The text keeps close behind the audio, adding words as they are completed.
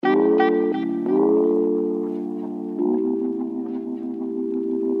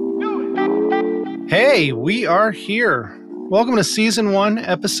Hey, we are here. Welcome to Season 1,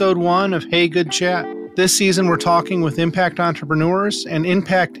 Episode 1 of Hey Good Chat. This season, we're talking with impact entrepreneurs and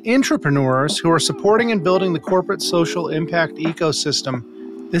impact intrapreneurs who are supporting and building the corporate social impact ecosystem.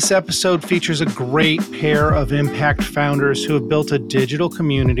 This episode features a great pair of impact founders who have built a digital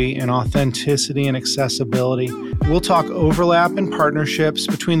community in authenticity and accessibility. We'll talk overlap and partnerships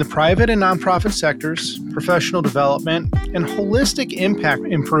between the private and nonprofit sectors, professional development, and holistic impact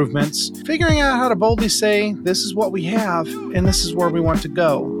improvements, figuring out how to boldly say, this is what we have, and this is where we want to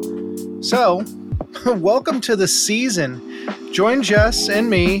go. So, welcome to the season. Join Jess and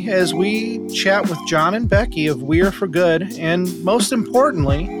me as we chat with John and Becky of We Are for Good, and most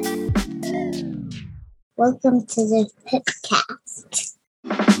importantly, welcome to the podcast.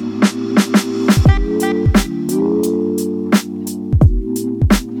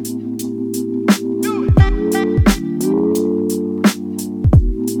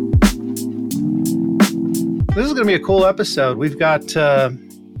 This is going to be a cool episode. We've got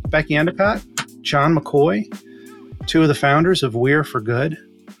Becky Endicott, John McCoy, two of the founders of We Are for Good.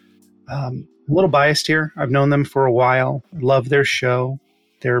 A little biased here. I've known them for a while. Love their show.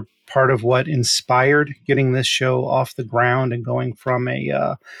 They're part of what inspired getting this show off the ground and going from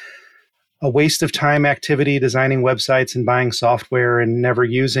a waste of time activity designing websites and buying software and never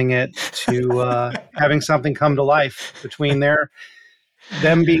using it to having something come to life between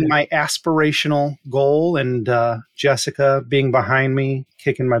them being my aspirational goal and Jessica being behind me,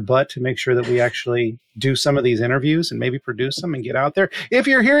 kicking my butt to make sure that we actually do some of these interviews and maybe produce them and get out there. If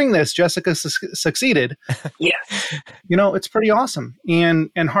you're hearing this, Jessica succeeded. Yeah. You know, it's pretty awesome.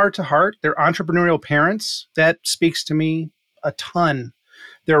 And heart to heart, they're entrepreneurial parents. That speaks to me a ton.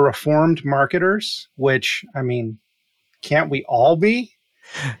 They're reformed marketers, which, I mean, can't we all be?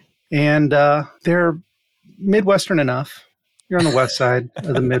 And they're Midwestern enough. You're on the west side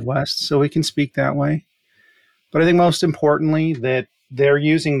of the Midwest, so we can speak that way. But I think most importantly that they're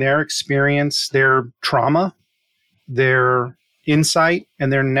using their experience, their trauma, their insight,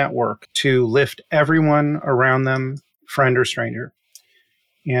 and their network to lift everyone around them, friend or stranger.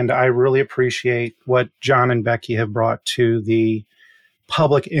 And I really appreciate what John and Becky have brought to the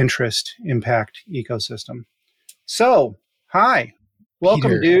public interest impact ecosystem. So, hi.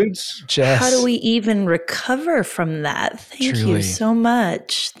 Welcome, Peter, dudes. Jess. How do we even recover from that? Thank you so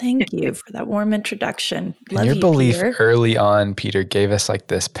much. Thank you for that warm introduction. Love your you, belief Peter. early on, Peter, gave us like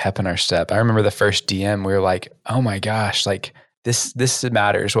this pep in our step. I remember the first DM, we were like, oh my gosh, like this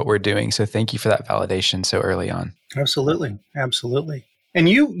matters what we're doing. So thank you for that validation so early on. Absolutely. Absolutely. And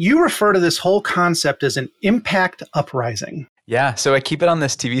you refer to this whole concept as an impact uprising. Yeah. So I keep it on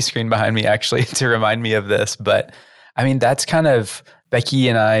this TV screen behind me actually to remind me of this. But I mean, that's kind of Becky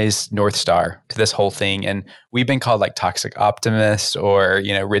and I's North Star to this whole thing. And we've been called like toxic optimists or,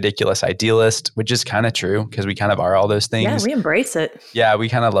 ridiculous idealist, which is kind of true because we kind of are all those things. Yeah, we embrace it. Yeah, we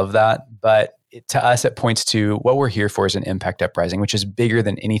kind of love that. But to us, it points to what we're here for is an impact uprising, which is bigger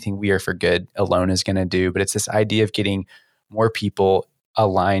than anything We Are for Good alone is going to do. But it's this idea of getting more people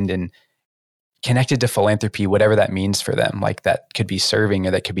aligned and connected to philanthropy, whatever that means for them. Like that could be serving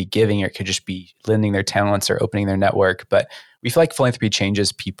or that could be giving or it could just be lending their talents or opening their network. But we feel like philanthropy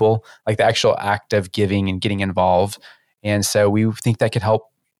changes people, like the actual act of giving and getting involved. And so we think that could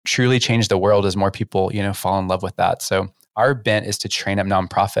help truly change the world as more people, fall in love with that. So our bent is to train up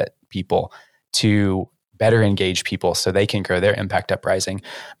nonprofit people to better engage people so they can grow their impact uprising.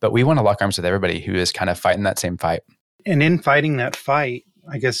 But we want to lock arms with everybody who is kind of fighting that same fight. And in fighting that fight,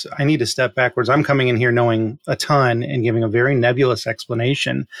 I guess I need to step backwards. I'm coming in here knowing a ton and giving a very nebulous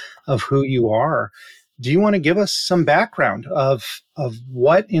explanation of who you are. Do you want to give us some background of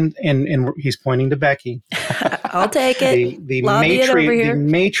what and he's pointing to Becky. I'll take it. The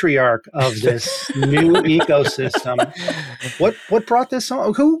matriarch of this new ecosystem. What brought this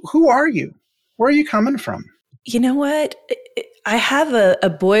on? Who are you? Where are you coming from? You know what? I have a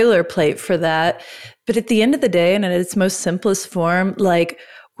boilerplate for that. But at the end of the day, and in its most simplest form, like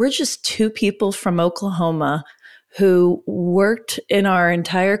we're just two people from Oklahoma who worked in our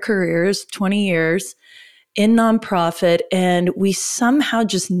entire careers, 20 years, in nonprofit, and we somehow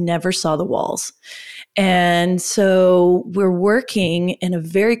just never saw the walls. And so we're working in a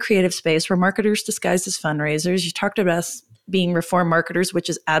very creative space. We're marketers disguised as fundraisers. You talked about us being reform marketers, which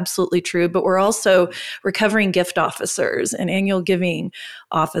is absolutely true, but we're also recovering gift officers and annual giving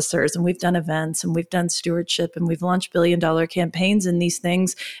officers. And we've done events and we've done stewardship and we've launched billion-dollar campaigns and these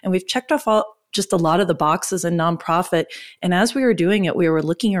things. And we've checked off just a lot of the boxes in nonprofit. And as we were doing it, we were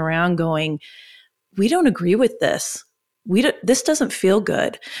looking around going, we don't agree with this. This doesn't feel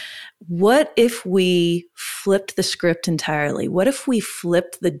good. what if we flipped the script entirely? What if we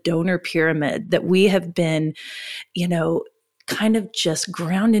flipped the donor pyramid that we have been, kind of just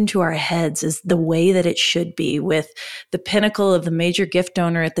ground into our heads as the way that it should be, with the pinnacle of the major gift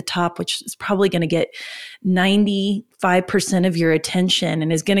donor at the top, which is probably going to get 95% of your attention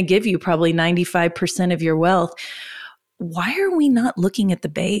and is going to give you probably 95% of your wealth. Why are we not looking at the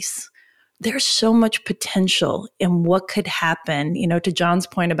base? There's so much potential in what could happen, to John's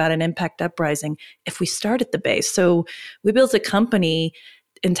point about an impact uprising, if we start at the base. So we built a company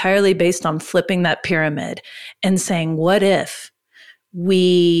entirely based on flipping that pyramid and saying, what if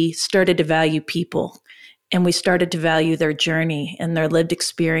we started to value people and we started to value their journey and their lived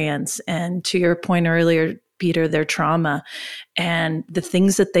experience, and to your point earlier, Peter, their trauma and the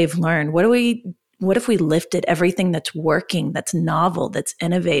things that they've learned? What if we lifted everything that's working, that's novel, that's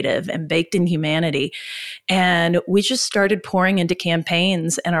innovative and baked in humanity? And we just started pouring into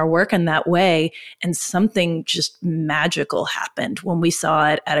campaigns and our work in that way. And something just magical happened when we saw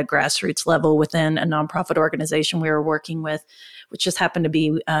it at a grassroots level within a nonprofit organization we were working with, which just happened to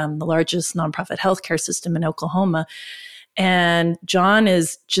be the largest nonprofit healthcare system in Oklahoma. And John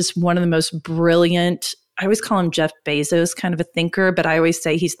is just one of the most brilliant, I always call him Jeff Bezos kind of a thinker, but I always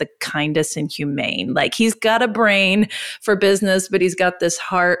say he's the kindest and humane. Like, he's got a brain for business, but he's got this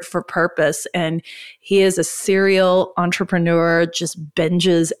heart for purpose. And he is a serial entrepreneur, just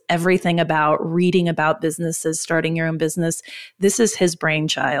binges everything about reading about businesses, starting your own business. This is his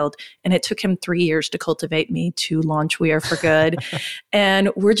brainchild. And it took him 3 years to cultivate me to launch We Are for Good.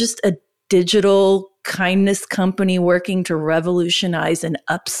 And we're just a digital kindness company working to revolutionize and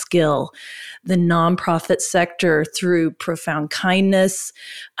upskill the nonprofit sector through profound kindness,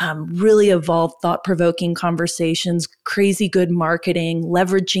 really evolved thought-provoking conversations, crazy good marketing,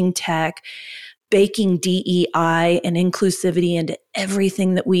 leveraging tech, baking DEI and inclusivity into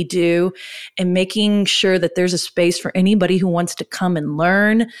everything that we do, and making sure that there's a space for anybody who wants to come and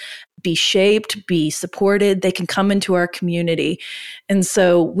learn, be shaped, be supported. They can come into our community. And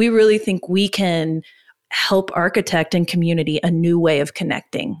so we really think we can help architect in community a new way of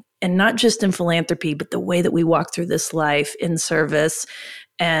connecting. And not just in philanthropy, but the way that we walk through this life in service.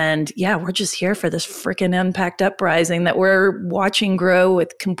 And yeah, we're just here for this freaking impact uprising that we're watching grow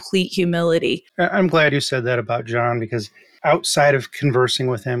with complete humility. I'm glad you said that about John, because outside of conversing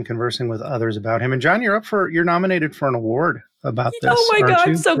with him, conversing with others about him, and John, you're nominated for an award about this. Oh my God,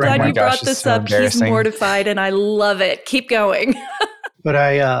 I'm so glad you brought this up. He's mortified and I love it. Keep going. But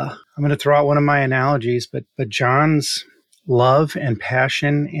I'm going to throw out one of my analogies, but John's love and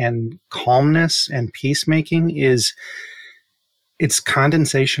passion and calmness and peacemaking it's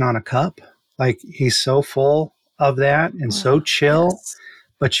condensation on a cup. Like, he's so full of that and so chill, yes.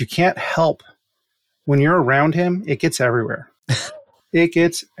 But you can't help, when you're around him, it gets everywhere. It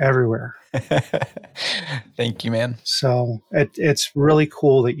gets everywhere. Thank you, man. So it's really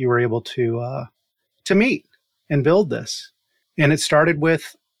cool that you were able to meet and build this. And it started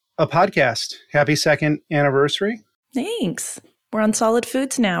with a podcast. Happy 2nd anniversary. Thanks. We're on solid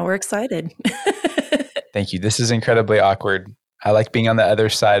foods now. We're excited. Thank you. This is incredibly awkward. I like being on the other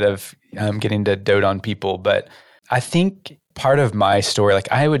side of getting to dote on people. But I think part of my story,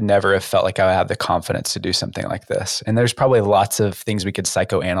 like, I would never have felt like I had the confidence to do something like this. And there's probably lots of things we could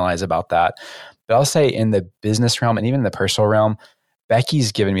psychoanalyze about that. But I'll say, in the business realm and even the personal realm,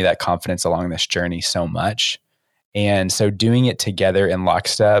 Becky's given me that confidence along this journey so much. And so doing it together in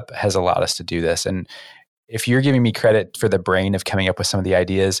lockstep has allowed us to do this. And if you're giving me credit for the brain of coming up with some of the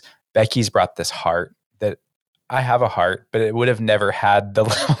ideas, Becky's brought this heart that I have a heart, but it would have never had the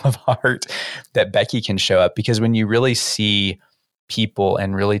level of heart that Becky can show up. Because when you really see people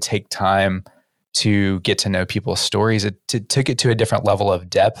and really take time to get to know people's stories, it took it to a different level of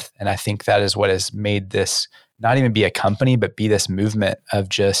depth. And I think that is what has made this not even be a company, but be this movement of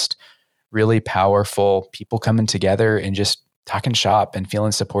just really powerful people coming together and just talking shop and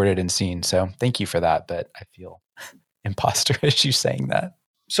feeling supported and seen. So thank you for that. But I feel imposter as you saying that.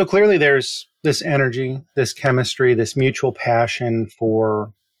 So clearly there's this energy, this chemistry, this mutual passion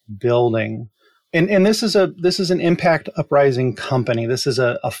for building. And this is an impact uprising company. This is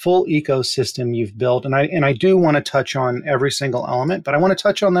a full ecosystem you've built. And I do want to touch on every single element, but I want to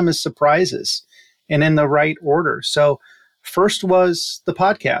touch on them as surprises and in the right order. So first was the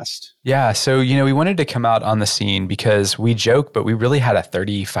podcast. Yeah. So, we wanted to come out on the scene because we joke, but we really had a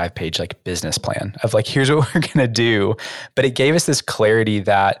 35-page business plan of here's what we're going to do. But it gave us this clarity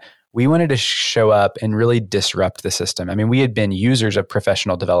that we wanted to show up and really disrupt the system. I mean, we had been users of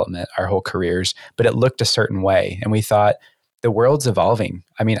professional development our whole careers, but it looked a certain way. And we thought, the world's evolving.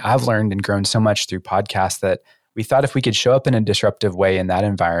 I mean, I've learned and grown so much through podcasts that we thought if we could show up in a disruptive way in that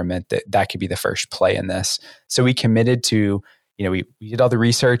environment, that could be the first play in this. So we committed to, we did all the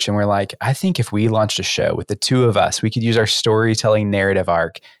research and we're like, I think if we launched a show with the two of us, we could use our storytelling narrative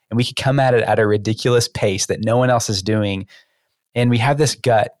arc and we could come at it at a ridiculous pace that no one else is doing. And we have this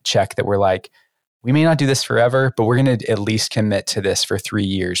gut check that we're like, we may not do this forever, but we're going to at least commit to this for 3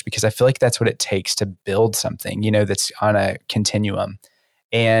 years, because I feel like that's what it takes to build something, that's on a continuum.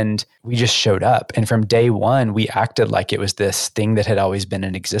 And we just showed up. And from day one, we acted like it was this thing that had always been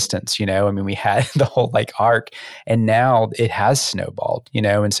in existence. We had the whole arc, and now it has snowballed,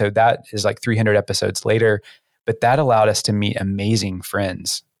 and so that is 300 episodes later. But that allowed us to meet amazing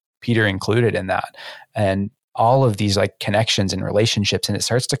friends, Peter included in that. And all of these connections and relationships, and it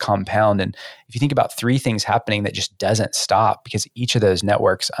starts to compound. And if you think about 3 things happening that just doesn't stop, because each of those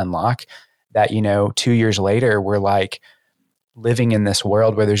networks unlock that, 2 years later, we're living in this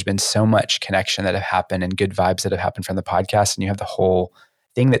world where there's been so much connection that have happened and good vibes that have happened from the podcast. And you have the whole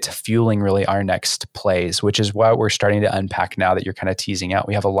thing that's fueling really our next plays, which is what we're starting to unpack now that you're kind of teasing out.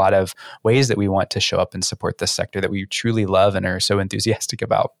 We have a lot of ways that we want to show up and support this sector that we truly love and are so enthusiastic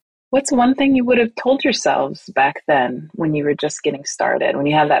about. What's one thing you would have told yourselves back then when you were just getting started, when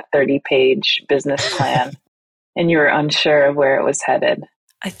you had that 30-page business plan and you were unsure of where it was headed?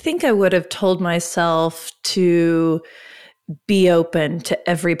 I think I would have told myself to be open to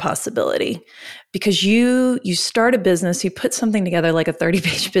every possibility, because you start a business, you put something together like a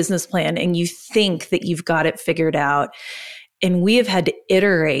 30-page business plan, and you think that you've got it figured out. And we have had to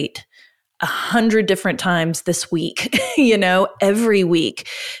iterate 100 different times this week, every week,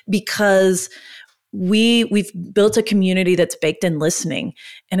 because we've built a community that's baked in listening.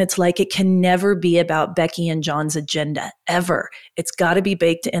 And it's it can never be about Becky and John's agenda, ever. It's got to be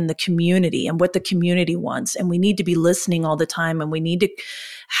baked in the community and what the community wants. And we need to be listening all the time. And we need to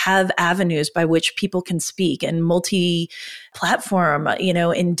have avenues by which people can speak, and multi-platform,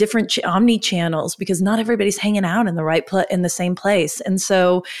 in different omni-channels, because not everybody's hanging out in the in the same place. And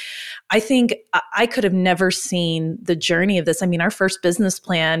so I think I could have never seen the journey of this. I mean, our first business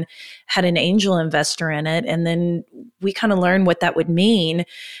plan had an angel investor in it, and then we kind of learned what that would mean.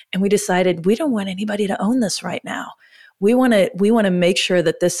 And we decided we don't want anybody to own this right now. We want to make sure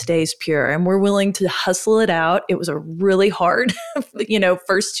that this stays pure, and we're willing to hustle it out. It was a really hard,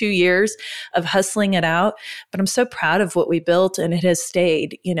 first 2 years of hustling it out, but I'm so proud of what we built, and it has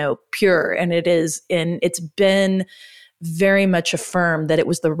stayed, pure. And it's been very much affirmed that it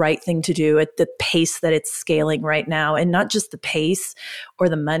was the right thing to do at the pace that it's scaling right now. And not just the pace or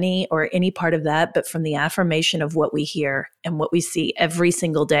the money or any part of that, but from the affirmation of what we hear and what we see every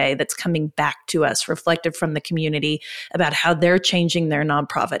single day that's coming back to us, reflected from the community, about how they're changing their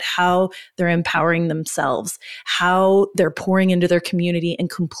nonprofit, how they're empowering themselves, how they're pouring into their community in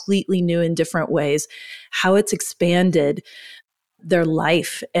completely new and different ways, how it's expanded their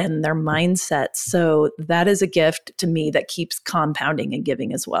life and their mindset. So that is a gift to me that keeps compounding and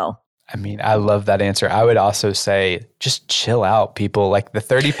giving as well. I mean, I love that answer. I would also say, just chill out, people. The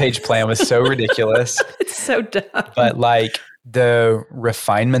 30-page plan was so ridiculous. It's so dumb. But the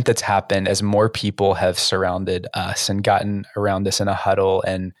refinement that's happened as more people have surrounded us and gotten around us in a huddle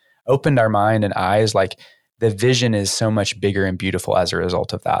and opened our mind and eyes, the vision is so much bigger and beautiful as a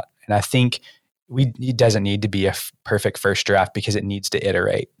result of that. And I think it doesn't need to be a perfect first draft, because it needs to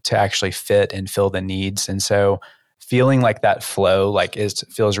iterate to actually fit and fill the needs. And so feeling that flow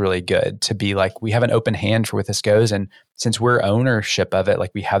feels really good to be we have an open hand for where this goes. And since we're ownership of it,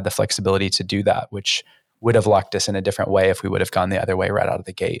 we have the flexibility to do that, which would have locked us in a different way if we would have gone the other way right out of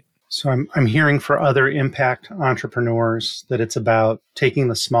the gate. So I'm hearing for other impact entrepreneurs that it's about taking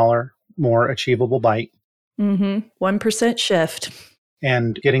the smaller, more achievable bite. 1% shift.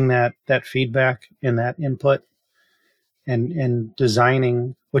 And getting that feedback and that input, and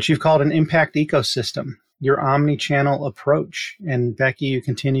designing what you've called an impact ecosystem, your omni-channel approach. And Becky, you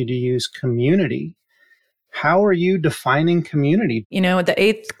continue to use community. How are you defining community? The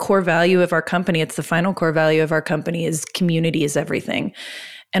 8th core value of our company, it's the final core value of our company, is community is everything.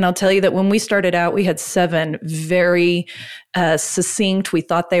 And I'll tell you that when we started out, we had 7 very succinct, we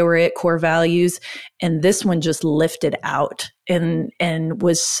thought they were it, core values. And this one just lifted out and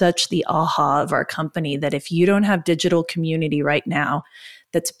was such the aha of our company, that if you don't have digital community right now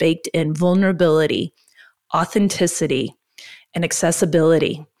that's baked in vulnerability, authenticity, and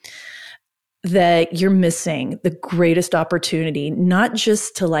accessibility, that you're missing the greatest opportunity, not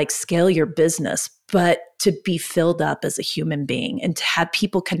just to scale your business, but to be filled up as a human being and to have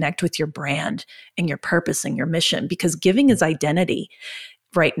people connect with your brand and your purpose and your mission, because giving is identity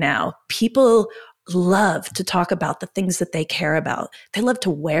right now. People love to talk about the things that they care about. They love to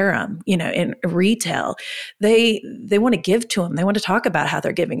wear them, in retail. They want to give to them. They want to talk about how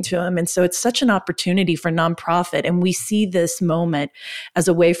they're giving to them. And so it's such an opportunity for nonprofit. And we see this moment as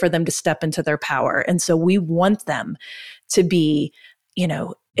a way for them to step into their power. And so we want them to be,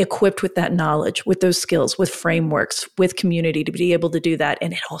 equipped with that knowledge, with those skills, with frameworks, with community to be able to do that.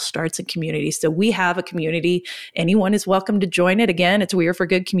 And it all starts in community. So we have a community. Anyone is welcome to join it. Again, it's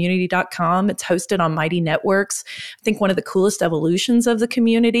weareforgoodcommunity.com. It's hosted on Mighty Networks. I think one of the coolest evolutions of the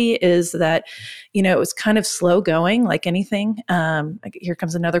community is that, it was kind of slow going like anything. Here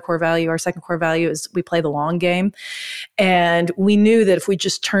comes another core value. Our second core value is we play the long game. And we knew that if we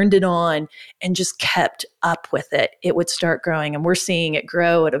just turned it on and just kept up with it, it would start growing. And we're seeing it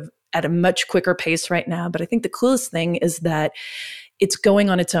grow at a much quicker pace right now. But I think the coolest thing is that it's going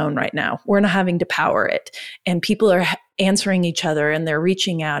on its own right now. We're not having to power it. And people are answering each other and they're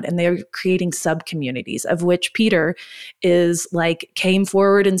reaching out and they're creating sub-communities, of which Peter came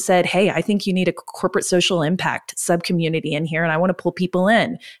forward and said, hey, I think you need a corporate social impact sub-community in here and I want to pull people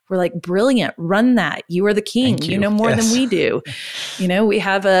in. We're like, brilliant, run that. You are the king. You know more than we do. We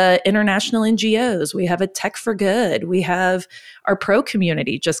have international NGOs. We have a Tech for Good. We have our pro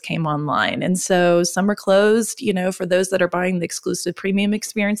community just came online. And so some are closed, for those that are buying the exclusive premium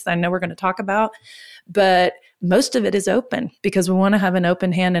experience that I know we're going to talk about. But most of it is open because we want to have an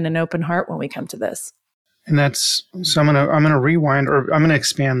open hand and an open heart when we come to this. And so I'm going to rewind, or I'm going to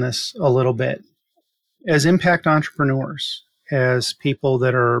expand this a little bit. As impact entrepreneurs, as people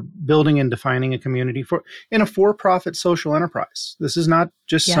that are building and defining a community in a for-profit social enterprise, this is not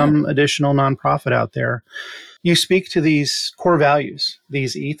just some additional nonprofit out there. You speak to these core values,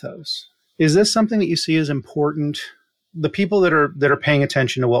 these ethos. Is this something that you see as important? The people that are paying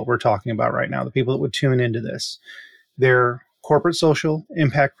attention to what we're talking about right now, the people that would tune into this, they're corporate social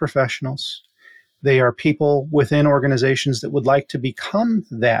impact professionals. They are people within organizations that would like to become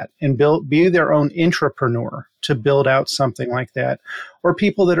that and be their own intrapreneur to build out something like that, or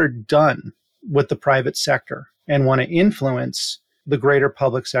people that are done with the private sector and want to influence the greater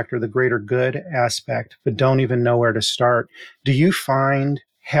public sector, the greater good aspect, but don't even know where to start. Do you find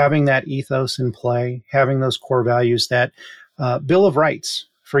having that ethos in play, having those core values, that Bill of Rights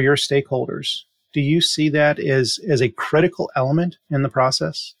for your stakeholders, do you see that as a critical element in the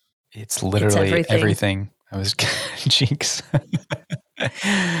process? It's literally everything. I was cheeks.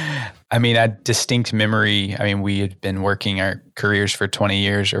 I mean, a distinct memory. I mean, we had been working our careers for 20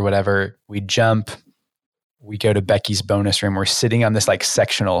 years or whatever. We go to Becky's bonus room. We're sitting on this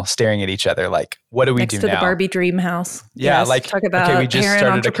sectional staring at each other. Like, what do we do now? Next to the Barbie dream house. Yeah. Yes, talk about we just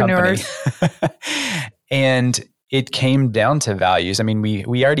started a company. And it came down to values. I mean,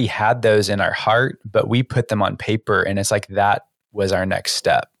 we already had those in our heart, but we put them on paper. And it's that was our next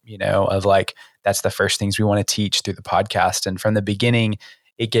step, that's the first things we want to teach through the podcast. And from the beginning,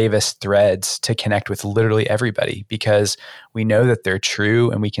 it gave us threads to connect with literally everybody because we know that they're true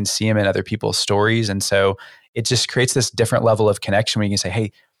and we can see them in other people's stories. And so it just creates this different level of connection where you can say,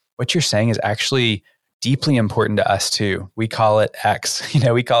 hey, what you're saying is actually deeply important to us too. We call it X,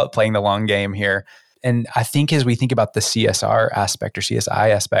 we call it playing the long game here. And I think as we think about the CSR aspect or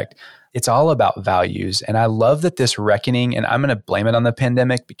CSI aspect, it's all about values. And I love that this reckoning, and I'm going to blame it on the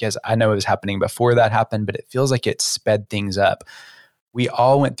pandemic because I know it was happening before that happened, but it feels like it sped things up. We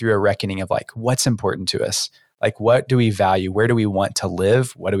all went through a reckoning of what's important to us? What do we value? Where do we want to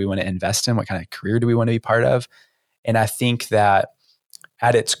live? What do we want to invest in? What kind of career do we want to be part of? And I think that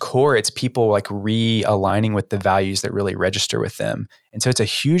at its core, it's people realigning with the values that really register with them. And so it's a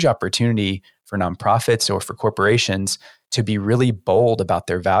huge opportunity for nonprofits or for corporations to be really bold about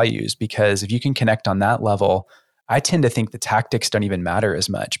their values, because if you can connect on that level, I tend to think the tactics don't even matter as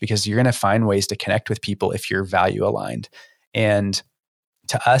much because you're going to find ways to connect with people if you're value aligned. And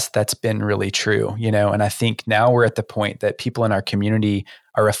to us, that's been really true, and I think now we're at the point that people in our community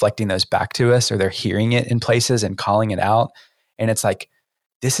are reflecting those back to us, or they're hearing it in places and calling it out. And it's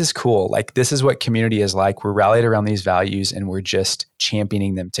this is cool. This is what community is like. We're rallied around these values and we're just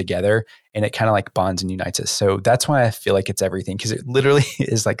championing them together. And it kind of bonds and unites us. So that's why I feel like it's everything, because it literally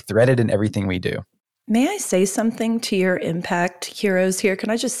is threaded in everything we do. May I say something to your impact heroes here? Can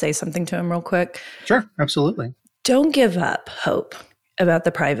I just say something to them real quick? Sure, absolutely. Don't give up hope about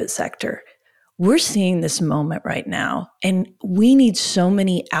the private sector. We're seeing this moment right now, and we need so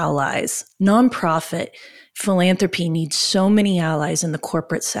many allies. Nonprofit philanthropy needs so many allies in the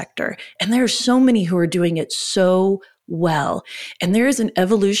corporate sector. And there are so many who are doing it so well. And there is an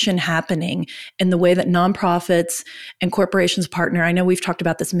evolution happening in the way that nonprofits and corporations partner. I know we've talked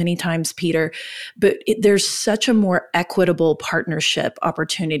about this many times, Peter, but there's such a more equitable partnership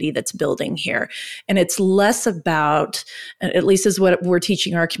opportunity that's building here. And it's less about, at least is what we're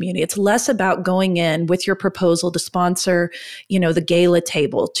teaching our community, it's less about going in with your proposal to sponsor, the gala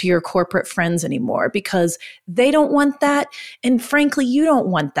table to your corporate friends anymore, because they don't want that. And frankly, you don't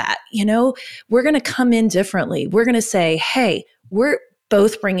want that. We're going to come in differently. We're going to say, hey, we're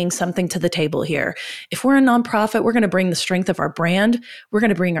both bringing something to the table here. If we're a nonprofit, we're going to bring the strength of our brand. We're going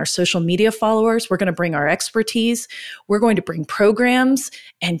to bring our social media followers. We're going to bring our expertise. We're going to bring programs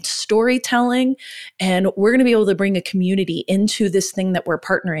and storytelling. And we're going to be able to bring a community into this thing that we're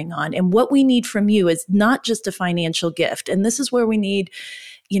partnering on. And what we need from you is not just a financial gift. And this is where we need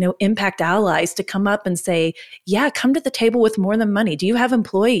impact allies to come up and say, yeah, come to the table with more than money. Do you have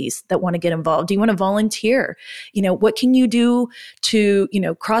employees that want to get involved? Do you want to volunteer? What can you do to,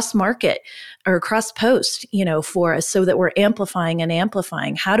 cross market or cross post, for us so that we're amplifying and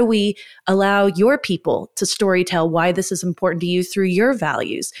amplifying? How do we allow your people to storytell why this is important to you through your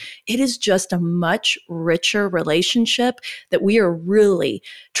values? It is just a much richer relationship that we are really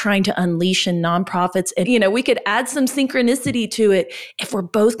trying to unleash in nonprofits. And, we could add some synchronicity to it if we're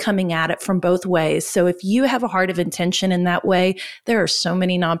both coming at it from both ways. So if you have a heart of intention in that way, there are so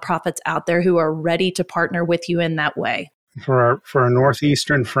many nonprofits out there who are ready to partner with you in that way. For our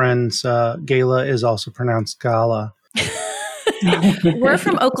Northeastern friends, gala is also pronounced gala. We're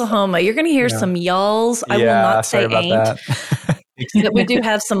from Oklahoma. You're going to hear some y'alls. I will not say about ain't. That. But we do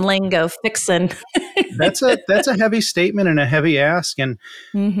have some lingo fixin'. That's a heavy statement and a heavy ask. And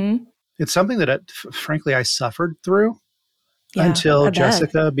it's something that, frankly, I suffered through until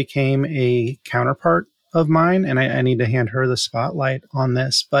Jessica became a counterpart of mine. And I need to hand her the spotlight on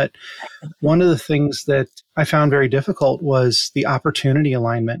this. But one of the things that I found very difficult was the opportunity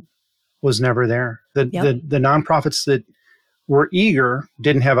alignment was never there. The nonprofits that were eager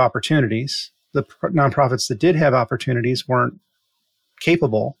didn't have opportunities. The nonprofits that did have opportunities weren't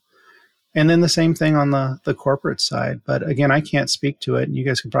capable. And then the same thing on the corporate side. But again, I can't speak to it. And you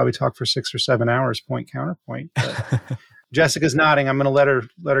guys could probably talk for 6 or 7 hours, point counterpoint. But Jessica's nodding. I'm going to let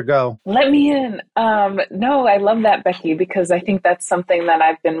her go. Let me in. No, I love that, Becky, because I think that's something that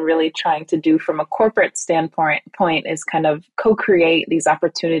I've been really trying to do from a corporate standpoint is kind of co-create these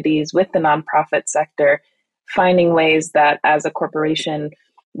opportunities with the nonprofit sector, finding ways that as a corporation,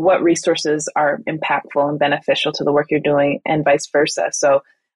 what resources are impactful and beneficial to the work you're doing and vice versa. So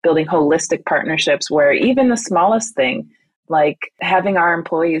building holistic partnerships where even the smallest thing, like having our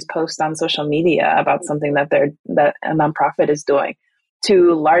employees post on social media about something that a nonprofit is doing,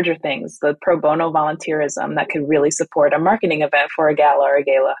 to larger things, the pro bono volunteerism that could really support a marketing event for a gala or a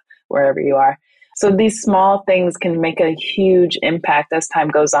gala, wherever you are. So these small things can make a huge impact as time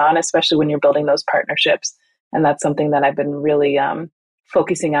goes on, especially when you're building those partnerships. And that's something that I've been really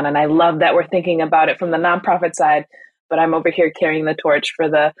focusing on. And I love that we're thinking about it from the nonprofit side, but I'm over here carrying the torch for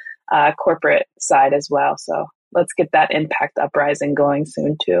the corporate side as well. So let's get that impact uprising going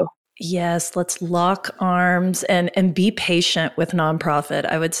soon too. Yes, let's lock arms and be patient with nonprofit.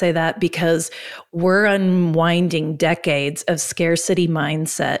 I would say that because we're unwinding decades of scarcity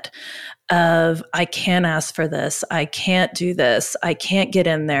mindset of I can't ask for this, I can't do this, I can't get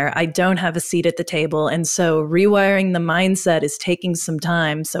in there, I don't have a seat at the table. And so rewiring the mindset is taking some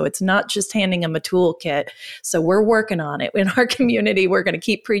time. So it's not just handing them a toolkit. So we're working on it. In our community, we're going to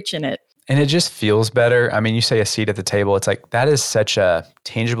keep preaching it. And it just feels better. I mean, you say a seat at the table. It's like, that is such a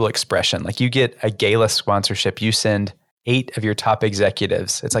tangible expression. Like you get a gala sponsorship, you send 8 of your top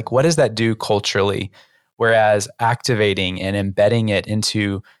executives. It's like, what does that do culturally? Whereas activating and embedding it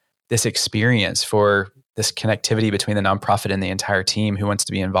into this experience for this connectivity between the nonprofit and the entire team who wants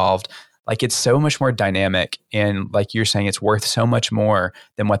to be involved, like it's so much more dynamic. And like you're saying, it's worth so much more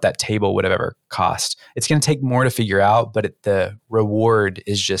than what that table would have ever cost. It's going to take more to figure out, but the reward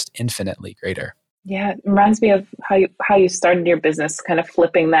is just infinitely greater. Yeah, it reminds me of how you started your business, kind of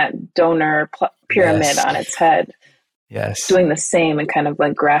flipping that donor pyramid on its head. Yes. Doing the same and kind of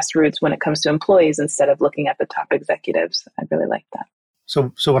like grassroots when it comes to employees instead of looking at the top executives. I really like that.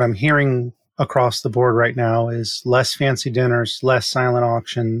 So what I'm hearing across the board right now is less fancy dinners, less silent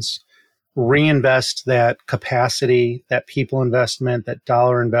auctions, reinvest that capacity, that people investment, that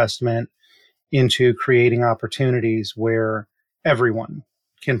dollar investment into creating opportunities where everyone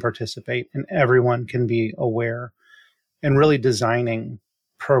can participate and everyone can be aware, and really designing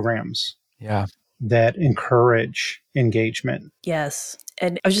programs that encourage engagement. Yes.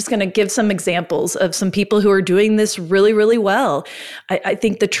 And I was just going to give some examples of some people who are doing this really, really well. I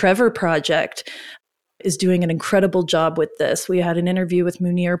think the Trevor Project is doing an incredible job with this. We had an interview with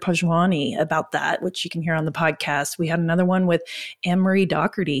Munir Pajwani about that, which you can hear on the podcast. We had another one with Anne-Marie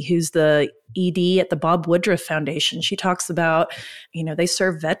Doherty, who's the ED at the Bob Woodruff Foundation. She talks about, they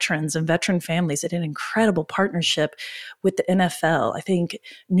serve veterans and veteran families. They did an incredible partnership with the NFL. I think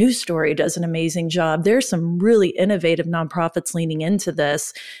News Story does an amazing job. There's some really innovative nonprofits leaning into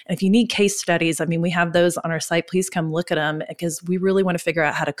this. And if you need case studies, we have those on our site. Please come look at them because we really want to figure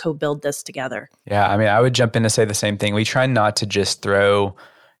out how to co-build this together. Yeah, I would jump in to say the same thing. We try not to just throw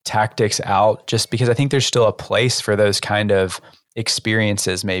tactics out just because I think there's still a place for those kind of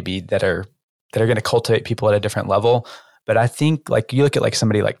experiences maybe that are going to cultivate people at a different level. But I think you look at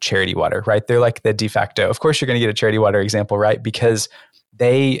somebody like Charity Water, right? They're like the de facto. Of course, you're going to get a Charity Water example, right? Because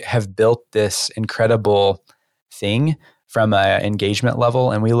they have built this incredible thing from an engagement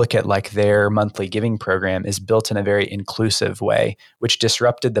level. And we look at their monthly giving program is built in a very inclusive way, which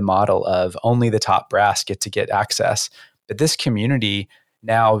disrupted the model of only the top brass get to get access. But this community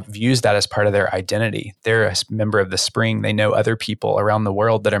now views that as part of their identity. They're a member of the Spring. They know other people around the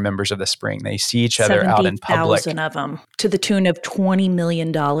world that are members of the Spring. They see each other out in public. 70,000 of them, to the tune of $20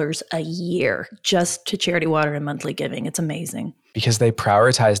 million a year just to Charity Water and monthly giving. It's amazing. Because they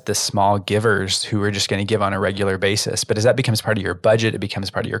prioritize the small givers who are just going to give on a regular basis. But as that becomes part of your budget, it becomes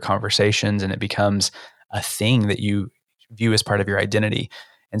part of your conversations, and it becomes a thing that you view as part of your identity.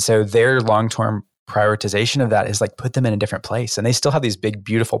 And so their long-term prioritization of that is put them in a different place. And they still have these big,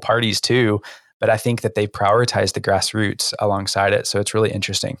 beautiful parties too. But I think that they prioritize the grassroots alongside it. So it's really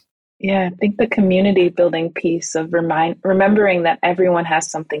interesting. Yeah, I think the community building piece of remembering that everyone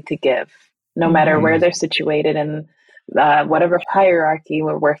has something to give, no matter where they're situated in whatever hierarchy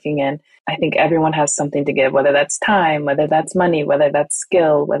we're working in. I think everyone has something to give, whether that's time, whether that's money, whether that's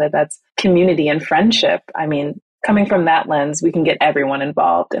skill, whether that's community and friendship. Coming from that lens, we can get everyone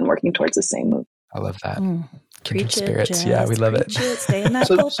involved and working towards the same move. I love that. Preach spirits. It, yeah, we love it. Stay in that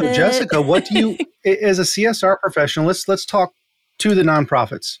so Jessica, what do you, as a CSR professional, let's talk to the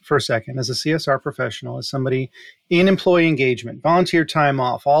nonprofits for a second. As a CSR professional, as somebody in employee engagement, volunteer time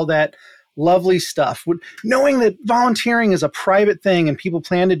off, all that lovely stuff, knowing that volunteering is a private thing and people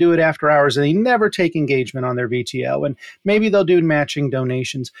plan to do it after hours and they never take engagement on their VTO, and maybe they'll do matching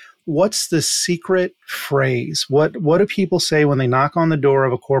donations. What's the secret phrase? What do people say when they knock on the door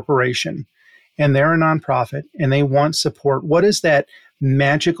of a corporation and they're a nonprofit and they want support? What is that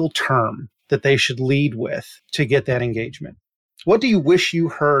magical term that they should lead with to get that engagement? What do you wish you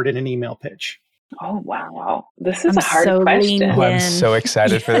heard in an email pitch? Oh, wow. This is a hard question. I'm so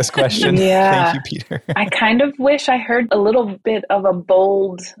excited for this question. Yeah. Thank you, Peter. I kind of wish I heard a little bit of a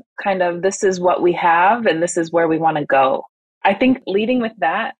bold kind of, this is what we have and this is where we want to go. I think leading with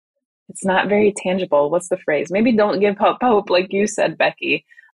that, it's not very tangible. What's the phrase? Maybe don't give up hope, like you said, Becky,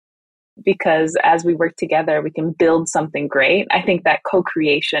 because as we work together, we can build something great. I think that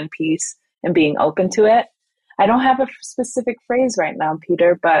co-creation piece and being open to it. I don't have a specific phrase right now,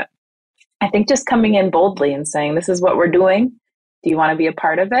 Peter, but I think just coming in boldly and saying, this is what we're doing. Do you want to be a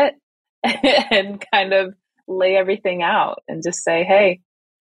part of it? And kind of lay everything out and just say, hey,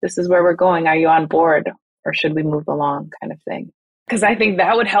 this is where we're going. Are you on board? Or should we move along, kind of thing? Because I think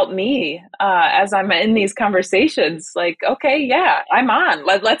that would help me as I'm in these conversations. Okay, yeah, I'm on.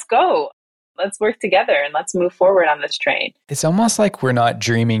 Let's go. Let's work together and let's move forward on this train. It's almost like we're not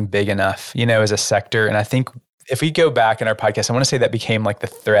dreaming big enough, as a sector. And I think if we go back in our podcast, I want to say that became the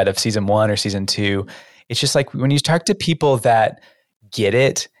thread of season 1 or season 2. It's just when you talk to people that get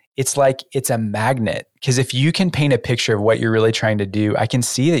it, it's it's a magnet. Because if you can paint a picture of what you're really trying to do, I can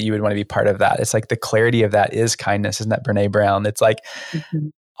see that you would want to be part of that. It's the clarity of that is kindness. Isn't that Brene Brown? It's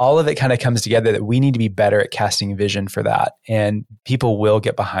all of it kind of comes together that we need to be better at casting vision for that. And people will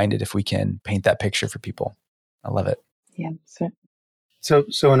get behind it if we can paint that picture for people. I love it. Yeah.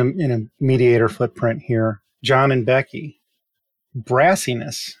 So in a mediator footprint here, John and Becky,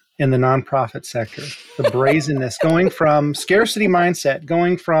 brassiness in the nonprofit sector, the brazenness, going from scarcity mindset,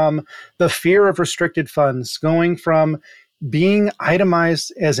 going from the fear of restricted funds, going from being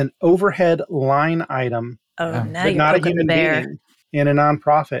itemized as an overhead line item, now but you're not a poking human the bear. being in a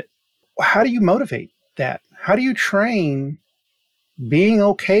nonprofit. How do you motivate that? How do you train being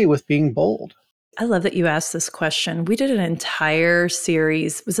okay with being bold? I love that you asked this question. We did an entire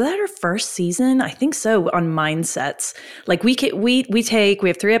series. Was that our first season? I think so, on mindsets. We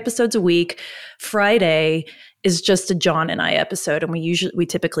have 3 episodes a week. Friday is just a John and I episode, and we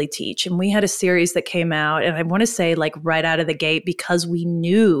typically teach. And we had a series that came out, and I want to say right out of the gate, because we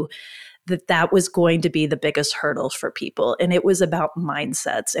knew that was going to be the biggest hurdle for people. And it was about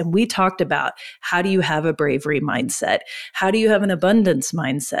mindsets. And we talked about, how do you have a bravery mindset? How do you have an abundance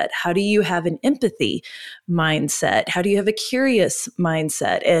mindset? How do you have an empathy mindset? How do you have a curious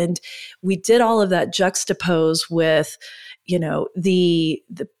mindset? And we did all of that juxtapose with,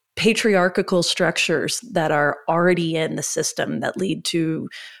 the patriarchal structures that are already in the system that lead to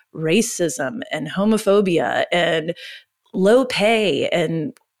racism and homophobia and low pay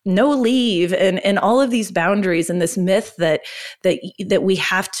and no leave and all of these boundaries, and this myth that we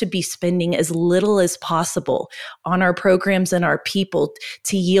have to be spending as little as possible on our programs and our people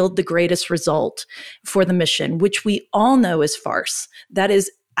to yield the greatest result for the mission, which we all know is farce. That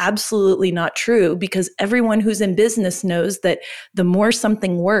is absolutely not true, because everyone who's in business knows that the more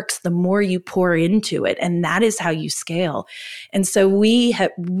something works, the more you pour into it. And that is how you scale. And so we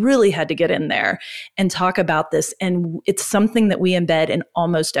really had to get in there and talk about this. And it's something that we embed in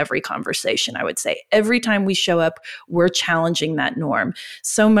almost every conversation, I would say. Every time we show up, we're challenging that norm.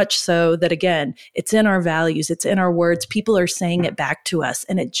 So much so that, again, it's in our values, it's in our words. People are saying it back to us,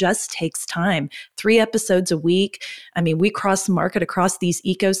 and it just takes time. 3 episodes a week. I mean, we cross the market across these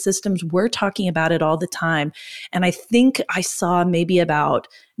ecosystems. We're talking about it all the time. And I think I saw maybe about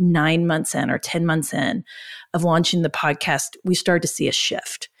 9 months in or 10 months in of launching the podcast, we started to see a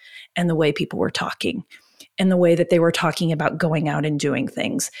shift in the way people were talking and the way that they were talking about going out and doing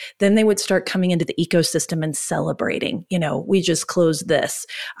things. Then they would start coming into the ecosystem and celebrating. We just closed this.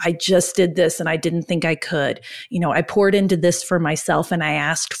 I just did this and I didn't think I could. I poured into this for myself and I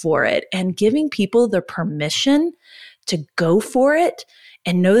asked for it. And giving people the permission to go for it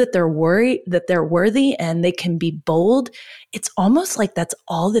and know that they're worthy and they can be bold. It's almost like that's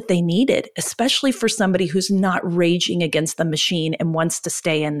all that they needed, especially for somebody who's not raging against the machine and wants to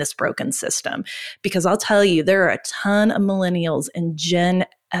stay in this broken system. Because I'll tell you, there are a ton of millennials and Gen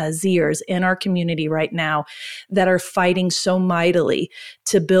Zers in our community right now that are fighting so mightily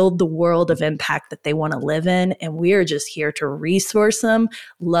to build the world of impact that they want to live in. And we are just here to resource them,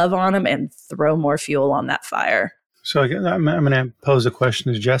 love on them, and throw more fuel on that fire. So I'm going to pose a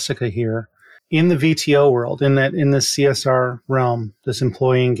question to Jessica here. In the VTO world, in the CSR realm, this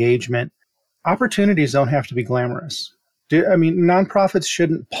employee engagement, opportunities don't have to be glamorous. Nonprofits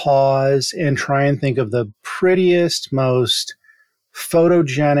shouldn't pause and try and think of the prettiest, most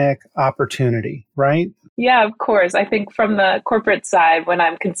photogenic opportunity, right? Yeah, of course. I think from the corporate side, when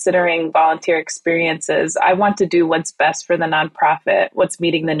I'm considering volunteer experiences, I want to do what's best for the nonprofit, what's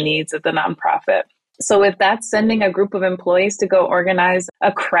meeting the needs of the nonprofit. So if that's sending a group of employees to go organize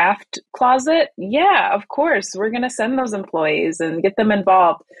a craft closet, yeah, of course, we're going to send those employees and get them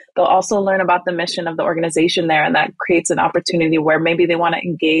involved. They'll also learn about the mission of the organization there, and that creates an opportunity where maybe they want to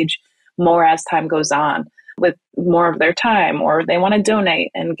engage more as time goes on with more of their time, or they want to donate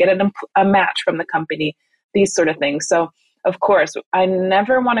and get a match from the company, these sort of things. So of course, I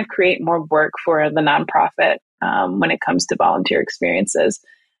never want to create more work for the nonprofit when it comes to volunteer experiences.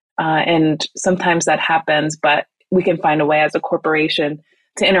 And sometimes that happens, but we can find a way as a corporation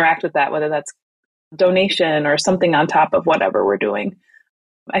to interact with that, whether that's donation or something on top of whatever we're doing.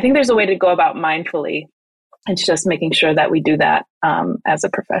 I think there's a way to go about mindfully. It's just making sure that we do that as a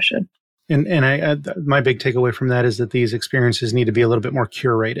profession. And my big takeaway from that is that these experiences need to be a little bit more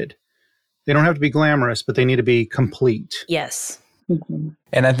curated. They don't have to be glamorous, but they need to be complete. Yes. Mm-hmm.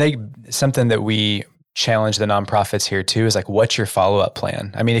 And I think something that we challenge the nonprofits here too is like, what's your follow-up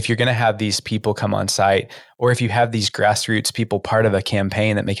plan? I mean, if you're going to have these people come on site, or if you have these grassroots people part of a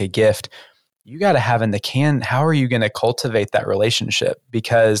campaign that make a gift, you got to have in the can, how are you going to cultivate that relationship?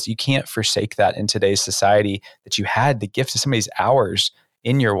 Because you can't forsake that in today's society, that you had the gift of somebody's hours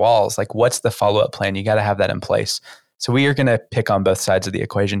in your walls. Like, what's the follow-up plan? You got to have that in place. So we are going to pick on both sides of the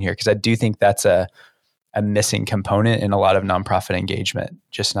equation here, because I do think that's a missing component in a lot of nonprofit engagement,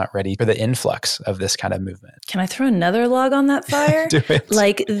 just not ready for the influx of this kind of movement. Can I throw another log on that fire? Do it.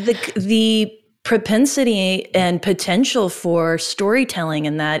 Like the propensity and potential for storytelling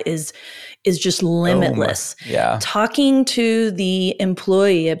in that is just limitless. Yeah. Talking to the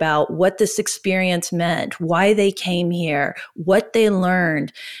employee about what this experience meant, why they came here, what they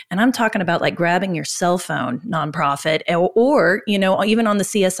learned. And I'm talking about like grabbing your cell phone, nonprofit, or even on the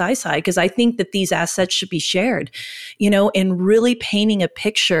CSI side, because I think that these assets should be shared, and really painting a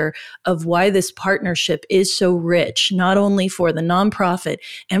picture of why this partnership is so rich, not only for the nonprofit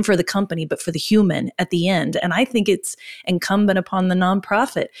and for the company, but for the human at the end. And I think it's incumbent upon the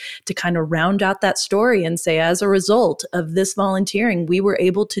nonprofit to kind of round out that story and say, as a result of this volunteering, we were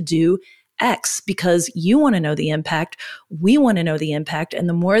able to do X because you want to know the impact. We want to know the impact. And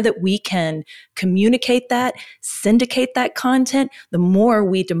the more that we can communicate that, syndicate that content, the more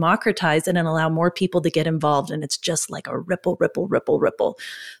we democratize it and allow more people to get involved. And it's just like a ripple, ripple, ripple, ripple.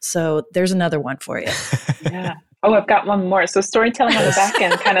 So there's another one for you. Yeah. Oh, I've got one more. So storytelling on the back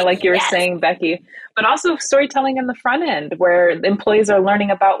end, kind of like you were saying, Becky, but also storytelling in the front end where employees are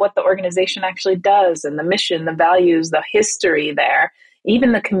learning about what the organization actually does and the mission, the values, the history there,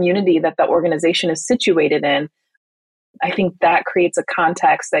 even the community that the organization is situated in. I think that creates a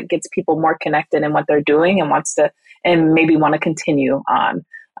context that gets people more connected in what they're doing and maybe want to continue on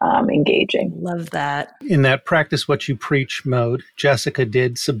engaging. Love that. In that practice what you preach mode, Jessica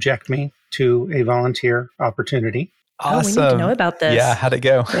did subject me to a volunteer opportunity. Awesome. Oh, we need to know about this. Yeah, how'd it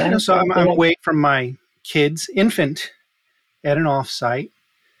go? Yeah. So I'm away from my kid's infant at an offsite.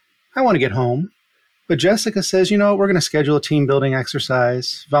 I want to get home. But Jessica says, we're going to schedule a team building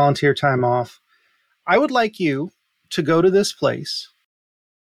exercise, volunteer time off. I would like you to go to this place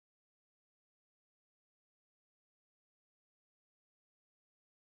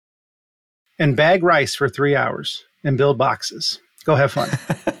and bag rice for 3 hours and build boxes. Go have fun.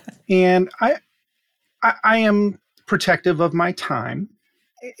 And I am protective of my time.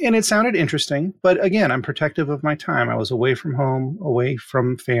 And it sounded interesting, but again, I'm protective of my time. I was away from home, away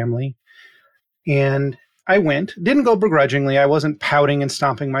from family. And I went, didn't go begrudgingly. I wasn't pouting and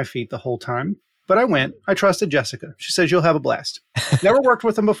stomping my feet the whole time, but I went. I trusted Jessica. She says, you'll have a blast. Never worked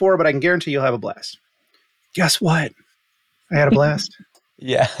with them before, but I can guarantee you'll have a blast. Guess what? I had a blast.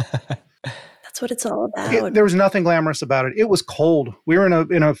 Yeah. That's what it's all about. There was nothing glamorous about it. It was cold. We were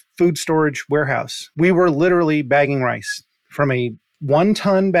in a food storage warehouse. We were literally bagging rice from a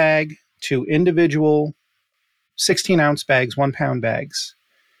 1-ton bag to individual 16-ounce bags, 1-pound bags,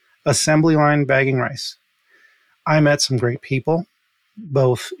 assembly line bagging rice. I met some great people,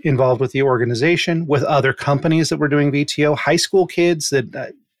 both involved with the organization, with other companies that were doing VTO, high school kids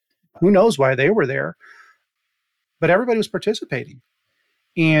that who knows why they were there, but everybody was participating.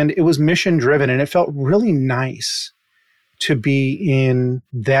 And it was mission driven, and it felt really nice to be in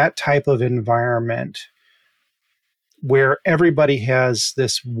that type of environment where everybody has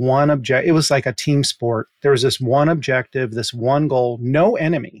this one objective. It was like a team sport. There was this one objective, this one goal, no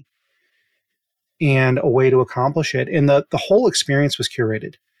enemy, and a way to accomplish it. And the whole experience was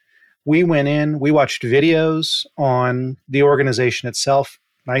curated. We went in, we watched videos on the organization itself,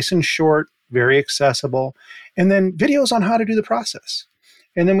 nice and short, very accessible, and then videos on how to do the process.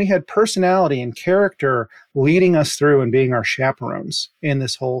 And then we had personality and character leading us through and being our chaperones in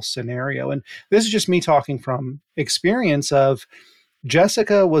this whole scenario. And this is just me talking from experience of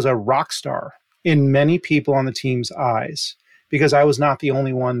Jessica was a rock star in many people on the team's eyes because I was not the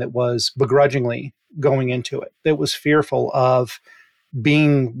only one that was begrudgingly going into it, that was fearful of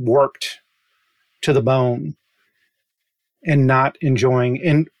being worked to the bone and not enjoying.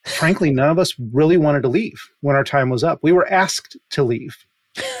 And frankly, none of us really wanted to leave when our time was up. We were asked to leave.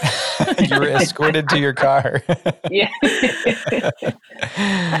 You were escorted to your car. Yeah.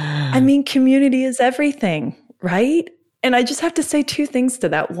 I mean, community is everything, right? And I just have to say 2 things to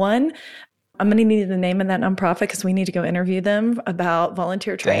that. One, I'm going to need the name of that nonprofit because we need to go interview them about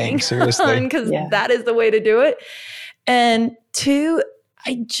volunteer training. Dang, seriously. Because that is the way to do it. And 2,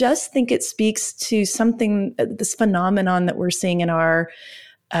 I just think it speaks to something, this phenomenon that we're seeing in our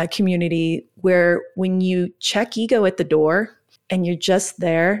community where when you check ego at the door, and you're just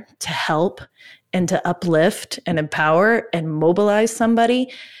there to help and to uplift and empower and mobilize somebody,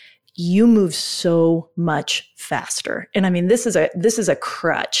 you move so much faster. And I mean, this is a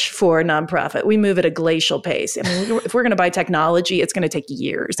crutch for a nonprofit. We move at a glacial pace. I mean, if we're going to buy technology, it's going to take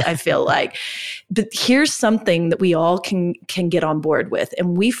years, I feel like. But here's something that we all can get on board with.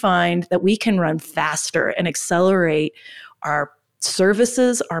 And we find that we can run faster and accelerate our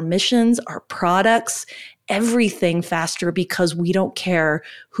services, our missions, our products, everything faster because we don't care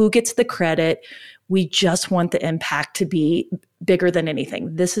who gets the credit. We just want the impact to be bigger than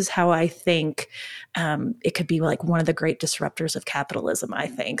anything. This is how I think it could be like one of the great disruptors of capitalism, I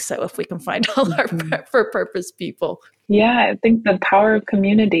think. So if we can find all our for-purpose people. Yeah, I think the power of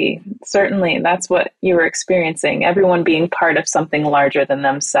community, certainly that's what you were experiencing, everyone being part of something larger than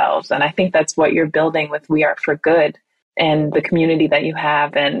themselves. And I think that's what you're building with We Are for Good. And the community that you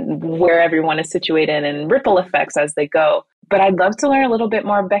have and where everyone is situated and ripple effects as they go. But I'd love to learn a little bit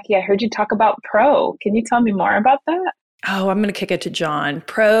more. Becky, I heard you talk about Pro. Can you tell me more about that? Oh, I'm going to kick it to John.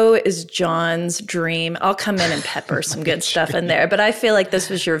 Pro is John's dream. I'll come in and pepper some good stuff in there. But I feel like this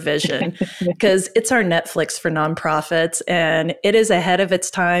was your vision because it's our Netflix for nonprofits and it is ahead of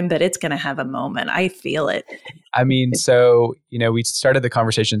its time, but it's going to have a moment. I feel it. I mean, so, we started the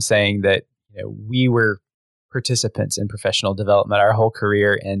conversation saying that we were participants in professional development our whole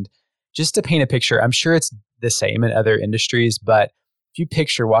career. And just to paint a picture, I'm sure it's the same in other industries, but if you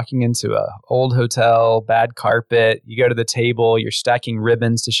picture walking into a old hotel, bad carpet, you go to the table, you're stacking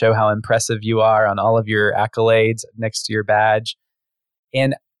ribbons to show how impressive you are on all of your accolades next to your badge.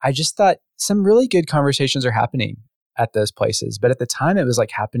 And I just thought some really good conversations are happening at those places. But at the time, it was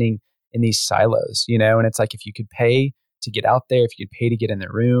like happening in these silos, and it's like if you could pay to get out there, if you could pay to get in the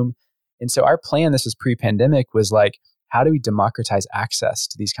room. And so our plan, this was pre-pandemic, was like, how do we democratize access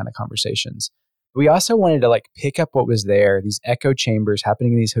to these kind of conversations? We also wanted to like pick up what was there, these echo chambers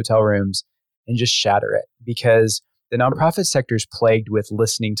happening in these hotel rooms, and just shatter it, because the nonprofit sector is plagued with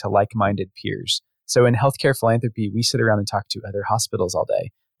listening to like-minded peers. So in healthcare philanthropy, we sit around and talk to other hospitals all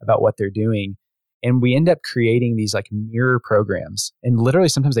day about what they're doing. And we end up creating these like mirror programs. And literally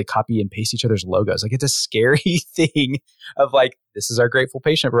sometimes they copy and paste each other's logos. Like it's a scary thing of like, this is our Grateful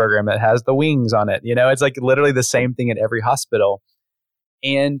Patient program that has the wings on it. It's like literally the same thing at every hospital.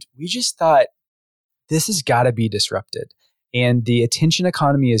 And we just thought, this has got to be disrupted. And the attention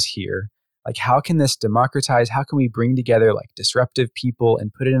economy is here. Like, how can this democratize? How can we bring together like disruptive people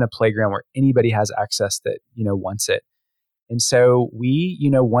and put it in a playground where anybody has access that, wants it? And so we,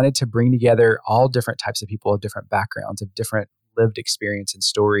 wanted to bring together all different types of people of different backgrounds, of different lived experience and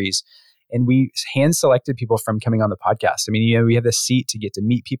stories. And we hand selected people from coming on the podcast. I mean, we have the seat to get to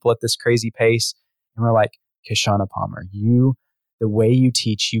meet people at this crazy pace. And we're like, Kishana Palmer, the way you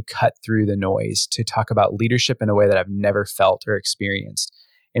teach, you cut through the noise to talk about leadership in a way that I've never felt or experienced.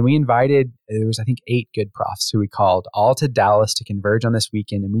 And we invited, there was, I think, 8 good profs who we called all to Dallas to converge on this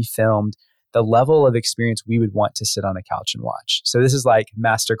weekend. And we filmed the level of experience we would want to sit on a couch and watch. So this is like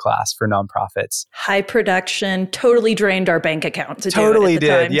masterclass for nonprofits. High production, totally drained our bank account to totally do it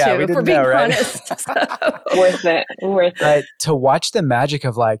at the did. time, Yeah, too, we if we're didn't being know, right? honest. So. Worth it. But to watch the magic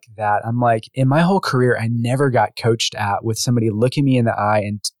of like that, I'm like, in my whole career, I never got coached at with somebody looking me in the eye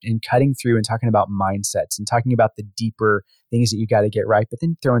and cutting through and talking about mindsets and talking about the deeper things that you got to get right, but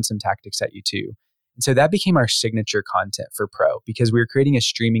then throwing some tactics at you too. And so that became our signature content for Pro, because we were creating a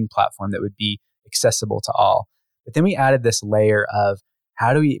streaming platform that would be accessible to all. But then we added this layer of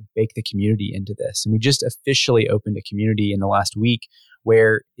how do we bake the community into this? And we just officially opened a community in the last week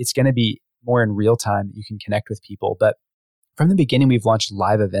where it's going to be more in real time that you can connect with people. But from the beginning, we've launched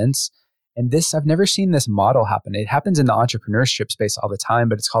live events. And this, I've never seen this model happen. It happens in the entrepreneurship space all the time,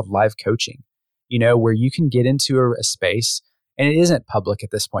 but it's called live coaching, where you can get into a space, and it isn't public at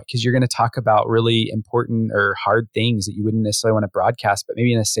this point because you're going to talk about really important or hard things that you wouldn't necessarily want to broadcast, but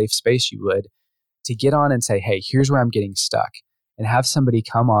maybe in a safe space you would, to get on and say, hey, here's where I'm getting stuck, and have somebody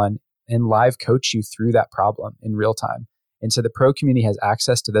come on and live coach you through that problem in real time. And so the Pro community has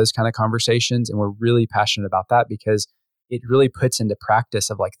access to those kind of conversations. And we're really passionate about that because it really puts into practice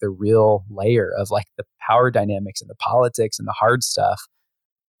of like the real layer of like the power dynamics and the politics and the hard stuff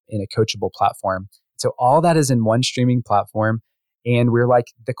in a coachable platform. So all that is in one streaming platform. And we're like,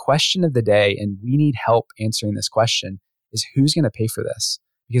 the question of the day, and we need help answering this question, is who's going to pay for this?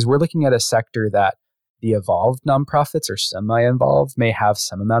 Because we're looking at a sector that the evolved nonprofits or semi-involved may have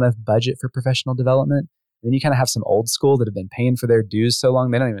some amount of budget for professional development. Then you kind of have some old school that have been paying for their dues so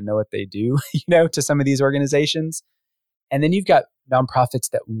long, they don't even know what they do, to some of these organizations. And then you've got nonprofits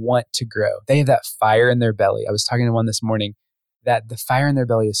that want to grow. They have that fire in their belly. I was talking to one this morning that the fire in their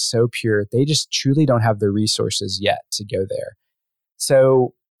belly is so pure. They just truly don't have the resources yet to go there.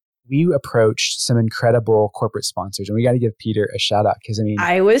 So we approached some incredible corporate sponsors, and we got to give Peter a shout out because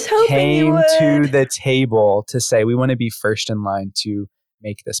I was hoping came you would. to the table to say we want to be first in line to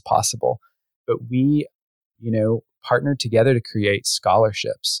make this possible. But we, partnered together to create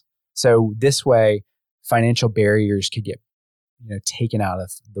scholarships. So this way, financial barriers could get, taken out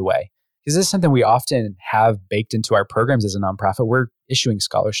of the way. Because this is something we often have baked into our programs as a nonprofit. We're issuing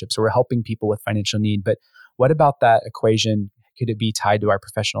scholarships, so we're helping people with financial need. But what about that equation? Could it be tied to our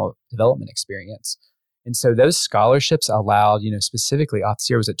professional development experience? And so those scholarships allowed, specifically off this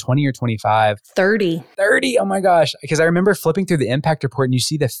year, was it 20 or 25? 30. 30. Oh my gosh. Because I remember flipping through the impact report and you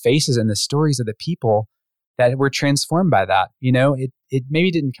see the faces and the stories of the people that were transformed by that. It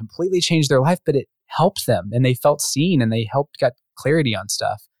maybe didn't completely change their life, but it helped them and they felt seen and they got clarity on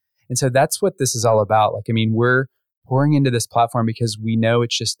stuff. And so that's what this is all about. We're pouring into this platform because we know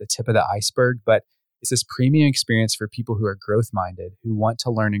it's just the tip of the iceberg, but it's this premium experience for people who are growth minded, who want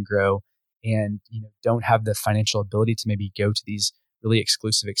to learn and grow and don't have the financial ability to maybe go to these really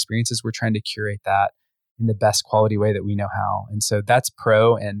exclusive experiences. We're trying to curate that in the best quality way that we know how. And so that's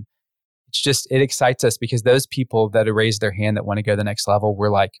Pro, and it excites us because those people that have raised their hand that want to go to the next level, we're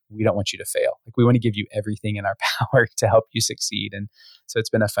like, we don't want you to fail. Like, we want to give you everything in our power to help you succeed. And so it's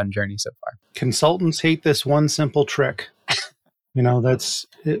been a fun journey so far. Consultants hate this one simple trick. That's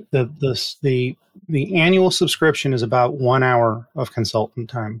the annual subscription is about 1 hour of consultant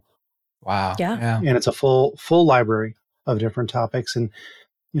time. Wow. Yeah. And it's a full library of different topics. And,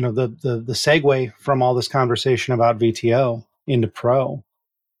 the segue from all this conversation about VTO into pro,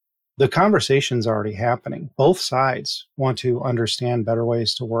 the conversation's already happening. Both sides want to understand better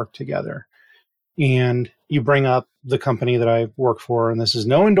ways to work together. And you bring up the company that I work for, and this is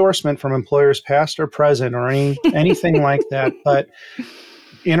no endorsement from employers past or present or anything like that, but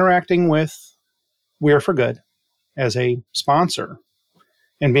interacting with We Are for Good as a sponsor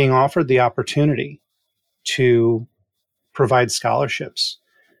and being offered the opportunity to provide scholarships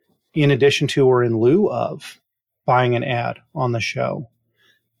in addition to or in lieu of buying an ad on the show,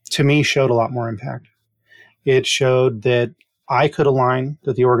 to me showed a lot more impact. It showed that I could align,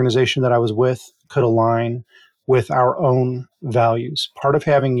 that the organization that I was with could align with our own values. Part of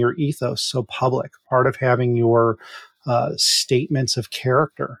having your ethos so public, part of having your statements of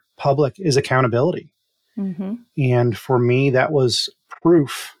character public is accountability. Mm-hmm. And for me, that was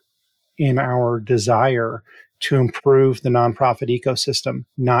proof in our desire to improve the nonprofit ecosystem,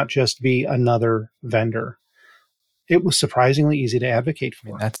 not just be another vendor. It was surprisingly easy to advocate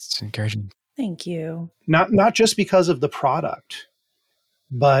for. That's encouraging. Thank you. Not just because of the product,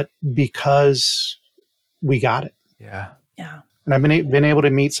 but because we got it. Yeah. Yeah. And I've been able to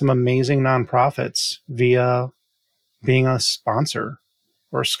meet some amazing nonprofits via being a sponsor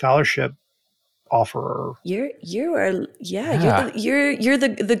or a scholarship offerer. You're the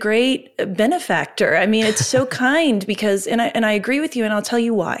great benefactor. I mean, it's so kind because, and I agree with you, and I'll tell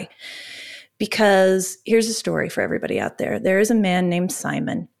you why. Because here's a story for everybody out there. There is a man named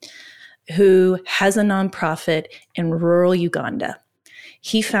Simon who has a nonprofit in rural Uganda.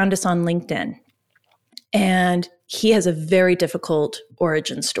 He found us on LinkedIn, and he has a very difficult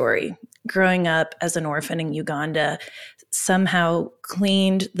origin story. Growing up as an orphan in Uganda, somehow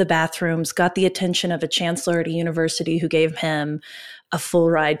cleaned the bathrooms, got the attention of a chancellor at a university who gave him a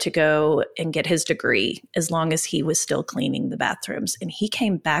full ride to go and get his degree as long as he was still cleaning the bathrooms. And he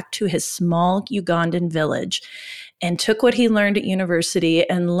came back to his small Ugandan village and took what he learned at university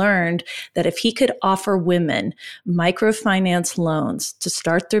and learned that if he could offer women microfinance loans to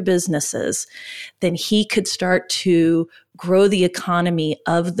start their businesses, then he could start to grow the economy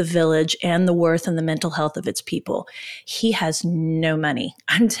of the village and the worth and the mental health of its people. He has no money.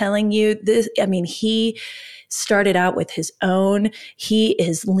 I'm telling you this. I mean, he started out with his own. He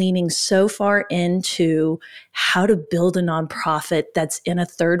is leaning so far into how to build a nonprofit that's in a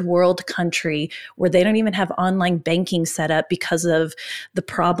third world country where they don't even have online banking set up because of the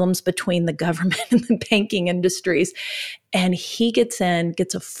problems between the government and the banking industries. And he gets a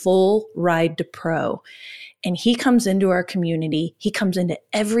full ride to pro. And he comes into our community. He comes into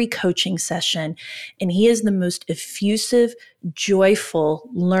every coaching session, and he is the most effusive, joyful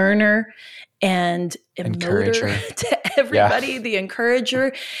learner and encourager to everybody, the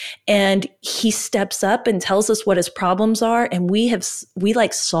encourager. And he steps up and tells us what his problems are. And we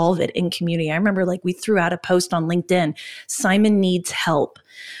like solve it in community. I remember we threw out a post on LinkedIn, Simon needs help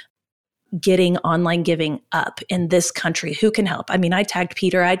getting online giving up in this country. Who can help? I mean, I tagged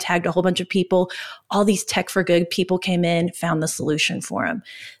Peter, I tagged a whole bunch of people. All these tech for good people came in, found the solution for him.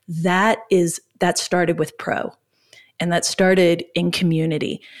 That started with pro, and that started in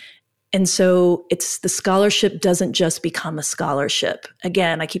community. And so the scholarship doesn't just become a scholarship.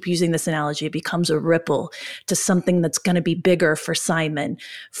 Again, I keep using this analogy. It becomes a ripple to something that's going to be bigger for Simon,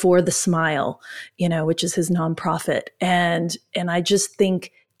 for the Smile, which is his nonprofit. And I just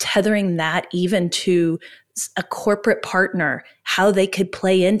think tethering that even to a corporate partner, how they could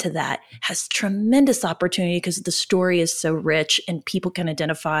play into that has tremendous opportunity because the story is so rich and people can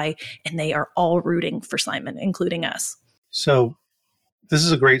identify, and they are all rooting for Simon, including us. So this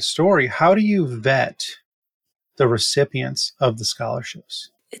is a great story. How do you vet the recipients of the scholarships?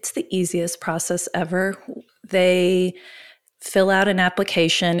 It's the easiest process ever. They fill out an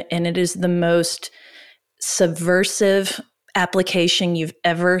application, and it is the most subversive application you've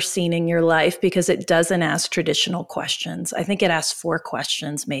ever seen in your life because it doesn't ask traditional questions. I think it asks 4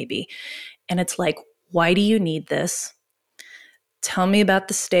 questions maybe. And it's like, why do you need this? Tell me about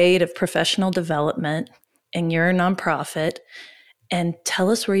the state of professional development in your nonprofit, and tell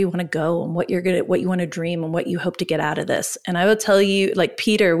us where you want to go and what you want to dream and what you hope to get out of this. And I will tell you, like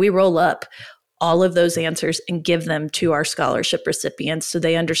Peter, we roll up all of those answers and give them to our scholarship recipients so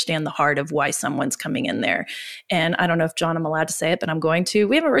they understand the heart of why someone's coming in there. And I don't know if, John, I'm allowed to say it, but I'm going to.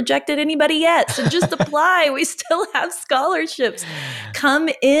 We haven't rejected anybody yet, so just apply. We still have scholarships. Come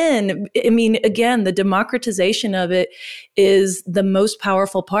in. I mean, again, the democratization of it is the most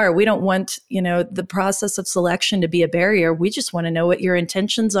powerful part. We don't want, the process of selection to be a barrier. We just want to know what your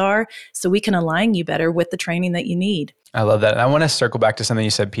intentions are so we can align you better with the training that you need. I love that. And I want to circle back to something you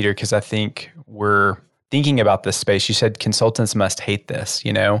said, Peter, because I think we're thinking about this space. You said consultants must hate this,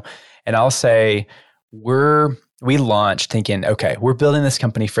 and I'll say we launched thinking, okay, we're building this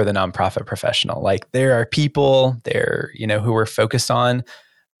company for the nonprofit professional. Like there are people there, who we're focused on,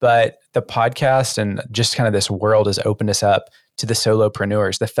 but the podcast and just kind of this world has opened us up to the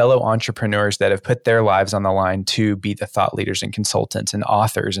solopreneurs, the fellow entrepreneurs that have put their lives on the line to be the thought leaders and consultants and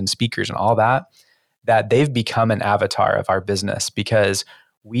authors and speakers and all that they've become an avatar of our business because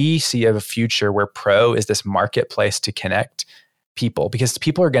we see a future where Pro is this marketplace to connect people because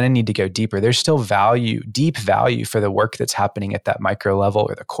people are going to need to go deeper. There's still deep value for the work that's happening at that micro level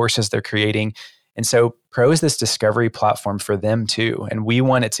or the courses they're creating. And so Pro is this discovery platform for them too. And we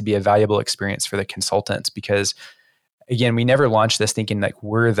want it to be a valuable experience for the consultants because again, we never launched this thinking like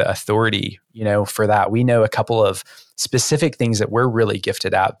we're the authority, for that. We know a couple of specific things that we're really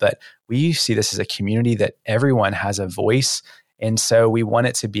gifted at, but we see this as a community that everyone has a voice. And so we want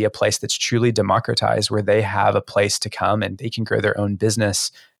it to be a place that's truly democratized where they have a place to come and they can grow their own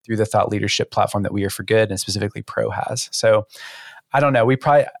business through the thought leadership platform that We Are for Good and specifically Pro has. So I don't know.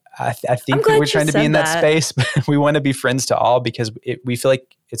 I think that we're trying to be in that space, but we want to be friends to all because we feel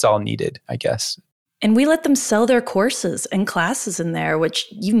like it's all needed, I guess. And we let them sell their courses and classes in there, which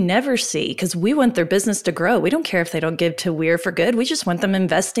you never see because we want their business to grow. We don't care if they don't give to We're for Good. We just want them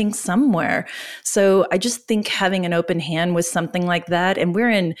investing somewhere. So I just think having an open hand with something like that, and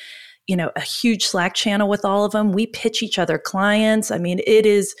we're in, a huge Slack channel with all of them. We pitch each other clients. I mean, it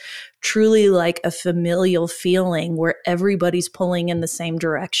is truly like a familial feeling where everybody's pulling in the same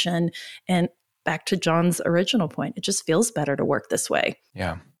direction. And back to John's original point, it just feels better to work this way.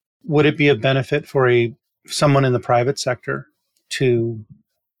 Yeah. Would it be a benefit for someone in the private sector to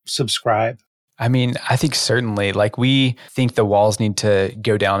subscribe? I mean, I think certainly. Like we think the walls need to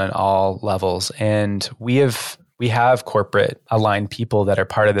go down in all levels, and we have corporate aligned people that are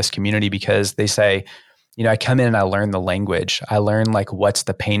part of this community because they say, I come in and I learn the language. I learn like what's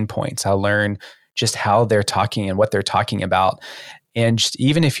the pain points. I learn just how they're talking and what they're talking about. And just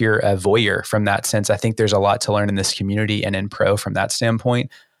even if you're a voyeur from that sense, I think there's a lot to learn in this community and in Pro from that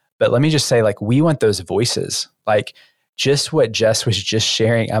standpoint. But let me just say, like, we want those voices. Like, just what Jess was just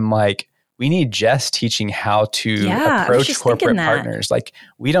sharing, I'm like, we need Jess teaching how to approach corporate partners. Like,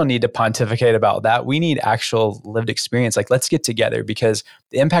 we don't need to pontificate about that. We need actual lived experience. Like, let's get together because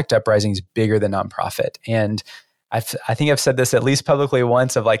the impact uprising is bigger than nonprofit. And I think I've said this at least publicly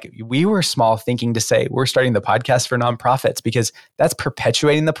once of like, we were small thinking to say we're starting the podcast for nonprofits because that's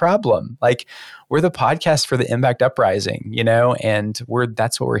perpetuating the problem. Like we're the podcast for the impact uprising, and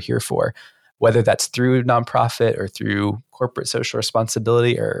that's what we're here for, whether that's through nonprofit or through corporate social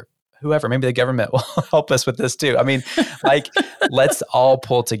responsibility or whoever, maybe the government will help us with this too. I mean, like let's all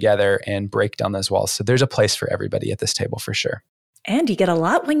pull together and break down those walls. So there's a place for everybody at this table for sure. And you get a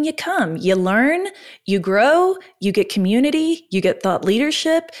lot when you come. You learn, you grow, you get community, you get thought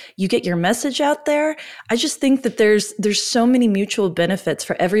leadership, you get your message out there. I just think that there's so many mutual benefits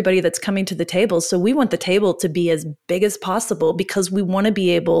for everybody that's coming to the table. So we want the table to be as big as possible because we want to be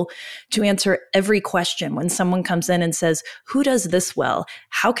able to answer every question when someone comes in and says, who does this well?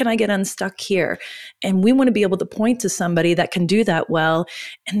 How can I get unstuck here? And we want to be able to point to somebody that can do that well.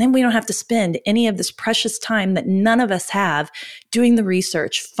 And then we don't have to spend any of this precious time that none of us have doing the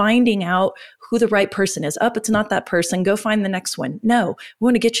research, finding out who the right person is. It's not that person. Go find the next one. No, we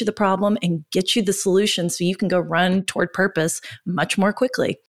want to get you the problem and get you the solution so you can go run toward purpose much more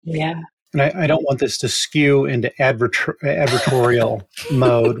quickly. Yeah. And I don't want this to skew into advertorial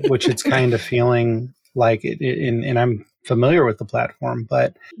mode, which it's kind of feeling like and I'm familiar with the platform,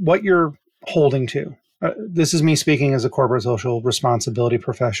 but what you're holding to. This is me speaking as a corporate social responsibility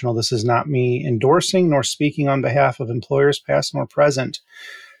professional. This is not me endorsing nor speaking on behalf of employers past nor present.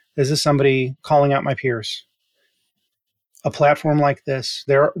 This is somebody calling out my peers. A platform like this,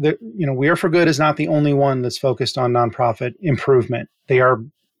 We Are for Good is not the only one that's focused on nonprofit improvement. They are,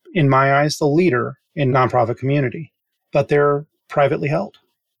 in my eyes, the leader in nonprofit community, but they're privately held.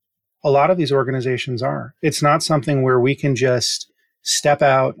 A lot of these organizations are. It's not something where we can just step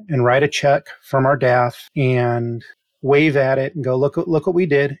out and write a check from our DAF and wave at it and go, look what we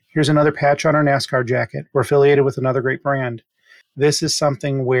did. Here's another patch on our NASCAR jacket. We're affiliated with another great brand. This is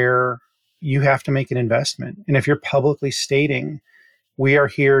something where you have to make an investment. And if you're publicly stating, we are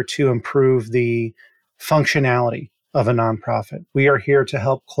here to improve the functionality of a nonprofit, we are here to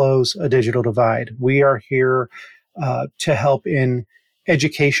help close a digital divide, we are here to help in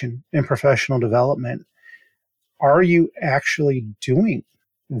education and professional development, are you actually doing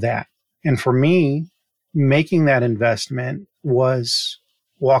that? And for me, making that investment was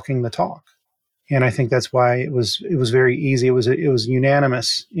walking the talk. And I think that's why it was very easy. It was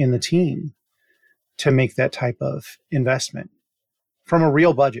unanimous in the team to make that type of investment from a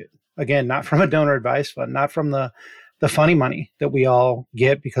real budget. Again, not from a donor advice fund, not from the funny money that we all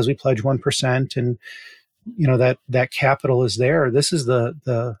get because we pledge 1%, and that capital is there. This is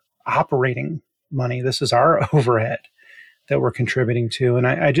the operating money. This is our overhead that we're contributing to. And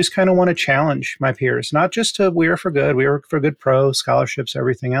I just kind of want to challenge my peers, not just to We Are for Good Pro, scholarships,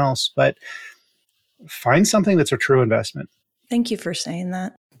 everything else, but find something that's a true investment. Thank you for saying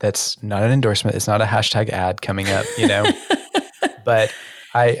that. That's not an endorsement. It's not a hashtag ad coming up, But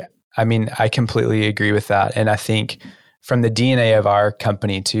I completely agree with that. And I think from the DNA of our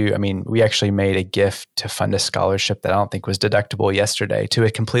company too, we actually made a gift to fund a scholarship that I don't think was deductible yesterday to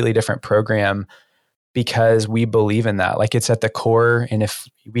a completely different program because we believe in that. Like, it's at the core. And if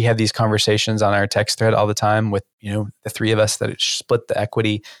we have these conversations on our text thread all the time with, the three of us that split the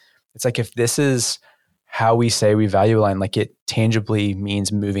equity, it's like, if this is how we say we value align, like, it tangibly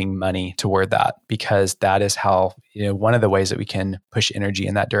means moving money toward that, because that is how, one of the ways that we can push energy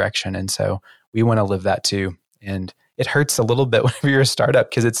in that direction. And so we want to live that too. And it hurts a little bit whenever you're a startup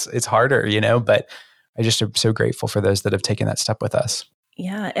because it's harder, but I just am so grateful for those that have taken that step with us.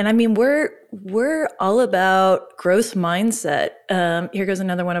 Yeah. And we're all about growth mindset. Here goes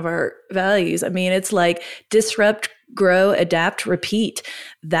another one of our values. It's like disrupt, grow, adapt, repeat.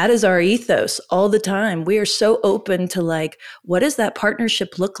 That is our ethos all the time. We are so open to what does that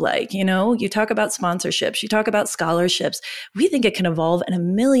partnership look like? You talk about sponsorships, you talk about scholarships. We think it can evolve in a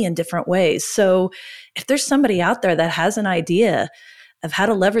million different ways. So if there's somebody out there that has an idea of how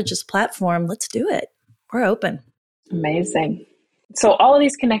to leverage this platform, let's do it. We're open. Amazing. So all of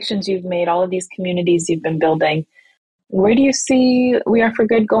these connections you've made, all of these communities you've been building, where do you see We Are for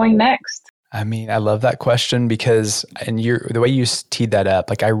Good going next? I love that question because, the way you teed that up,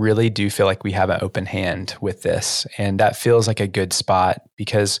 I really do feel like we have an open hand with this. And that feels like a good spot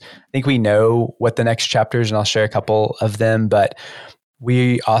because I think we know what the next chapters, and I'll share a couple of them, but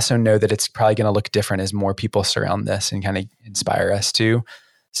we also know that it's probably going to look different as more people surround this and kind of inspire us too.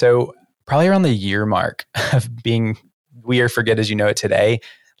 So probably around the year mark of being We Are for Good as you know it today,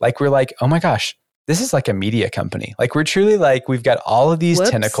 we're like, oh my gosh, this is like a media company. We're truly we've got all of these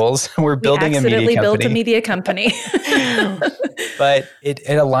tentacles. We're building a media company. We built a media company. But it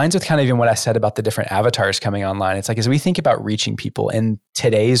aligns with kind of even what I said about the different avatars coming online. It's as we think about reaching people in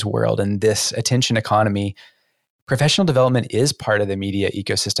today's world and this attention economy, professional development is part of the media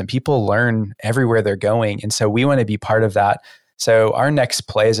ecosystem. People learn everywhere they're going. And so we want to be part of that. So our next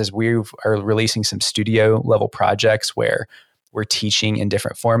play is as we are releasing some studio level projects where we're teaching in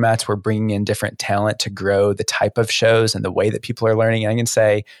different formats. We're bringing in different talent to grow the type of shows and the way that people are learning. And I can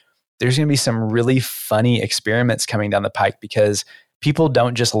say there's going to be some really funny experiments coming down the pike because people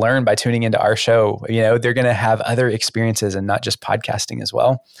don't just learn by tuning into our show. They're going to have other experiences and not just podcasting as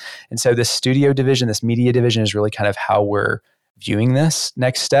well. And so this studio division, this media division is really kind of how we're viewing this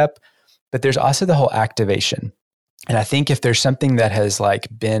next step. But there's also the whole activation. And I think if there's something that has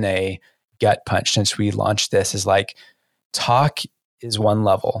been a gut punch since we launched this is talk is one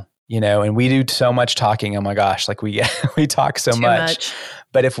level, and we do so much talking. Oh my gosh, we talk so much.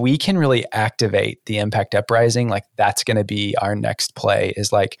 But if we can really activate the impact uprising, that's going to be our next play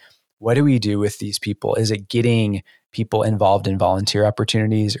is what do we do with these people? Is it getting people involved in volunteer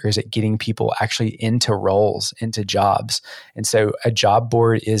opportunities or is it getting people actually into roles, into jobs? And so a job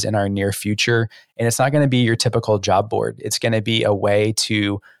board is in our near future, and it's not going to be your typical job board. It's going to be a way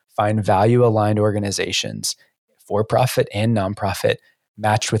to find value-aligned organizations, for-profit and nonprofit,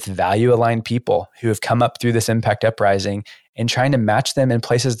 matched with value-aligned people who have come up through this impact uprising and trying to match them in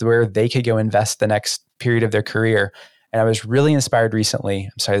places where they could go invest the next period of their career. And I was really inspired recently,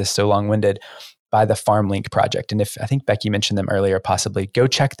 I'm sorry this is so long-winded, by the FarmLink project. And I think Becky mentioned them earlier, possibly go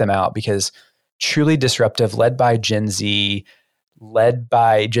check them out because truly disruptive, led by Gen Z, led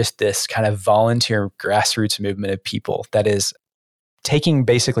by just this kind of volunteer grassroots movement of people that is taking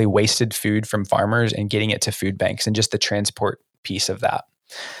basically wasted food from farmers and getting it to food banks and just the transport piece of that.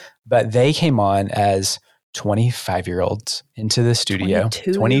 But they came on as 25-year-olds into the studio,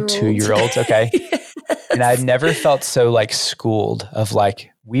 22-year-olds. Okay. Yes. And I've never felt so schooled of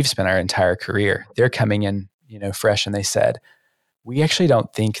we've spent our entire career. They're coming in, fresh. And they said, we actually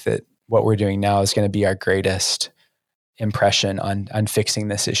don't think that what we're doing now is going to be our greatest impression on fixing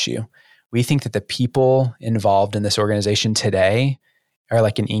this issue. We think that the people involved in this organization today are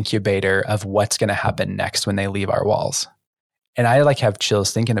like an incubator of what's going to happen next when they leave our walls. And I like have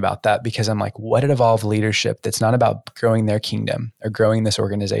chills thinking about that, because I'm like, what an evolved leadership that's not about growing their kingdom or growing this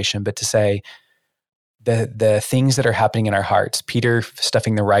organization, but to say the things that are happening in our hearts, Peter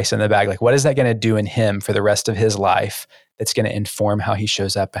stuffing the rice in the bag, like what is that going to do in him for the rest of his life that's going to inform how he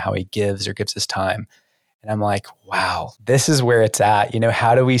shows up and how he gives or gives his time? And I'm like, wow, this is where it's at.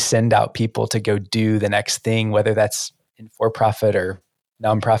 How do we send out people to go do the next thing, whether that's in for-profit or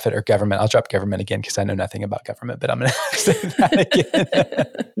nonprofit or government? I'll drop government again because I know nothing about government, but I'm going to say that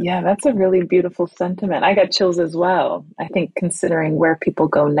again. Yeah, that's a really beautiful sentiment. I got chills as well. I think considering where people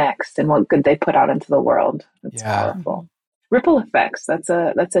go next and what good they put out into the world, that's powerful. Ripple effects. That's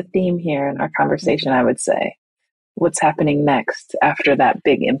a theme here in our conversation, I would say. What's happening next after that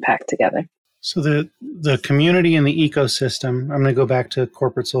big impact together? So the community and the ecosystem, I'm going to go back to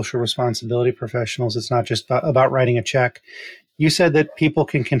corporate social responsibility professionals. It's not just about writing a check. You said that people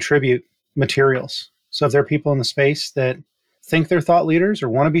can contribute materials. So if there are people in the space that think they're thought leaders or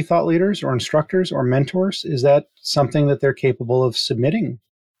want to be thought leaders or instructors or mentors, is that something that they're capable of submitting?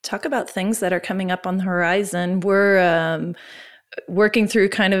 Talk about things that are coming up on the horizon. We're working through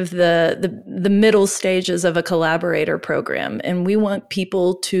kind of the middle stages of a collaborator program. And we want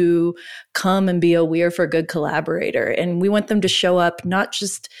people to come and be a We're for Good collaborator. And we want them to show up not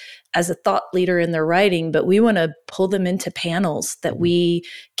just as a thought leader in their writing, but we want to pull them into panels that we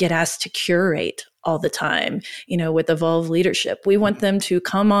get asked to curate all the time, with Evolve Leadership. We want them to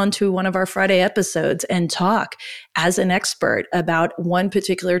come on to one of our Friday episodes and talk as an expert about one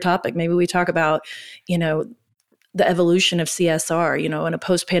particular topic. Maybe we talk about, the evolution of CSR, in a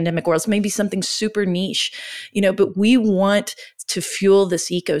post-pandemic world. It's maybe something super niche, but we want to fuel this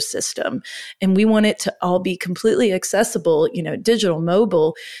ecosystem, and we want it to all be completely accessible, digital,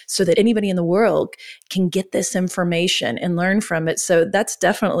 mobile, so that anybody in the world can get this information and learn from it. So that's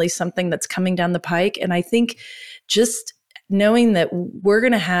definitely something that's coming down the pike. And I think just knowing that we're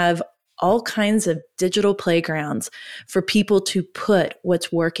going to have all kinds of digital playgrounds for people to put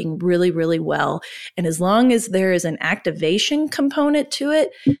what's working really, really well. And as long as there is an activation component to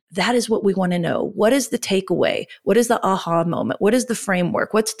it, that is what we want to know. What is the takeaway? What is the aha moment? What is the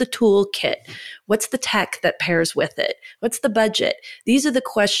framework? What's the toolkit? What's the tech that pairs with it? What's the budget? These are the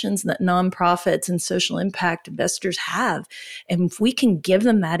questions that nonprofits and social impact investors have. And if we can give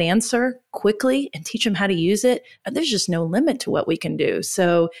them that answer quickly and teach them how to use it, there's just no limit to what we can do.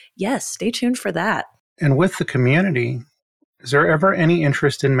 So yes, stay tuned for that. And with the community, is there ever any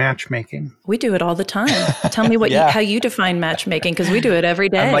interest in matchmaking? We do it all the time. Tell me what how you define matchmaking, because we do it every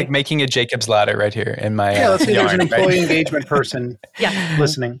day. I'm like making a Jacob's ladder right here in my let's say there's an employee engagement person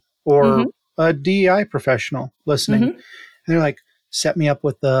listening, or a DEI professional listening. And they're like, set me up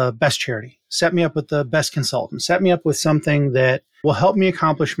with the best charity, set me up with the best consultant, set me up with something that will help me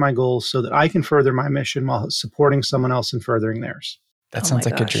accomplish my goals so that I can further my mission while supporting someone else and furthering theirs. That sounds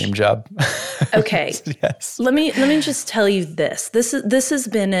like a dream job. Okay. Yes. Let me just tell you this. This has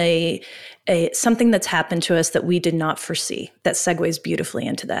been a something that's happened to us that we did not foresee. That segues beautifully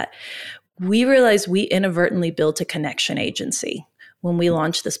into that. We realized we inadvertently built a connection agency when we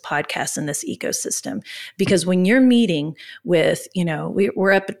launched this podcast and this ecosystem. Because when you're meeting with,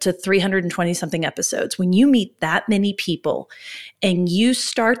 we're up to 320 something episodes. When you meet that many people and you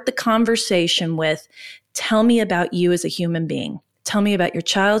start the conversation with, tell me about you as a human being. Tell me about your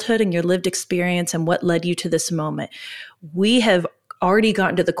childhood and your lived experience and what led you to this moment. We have already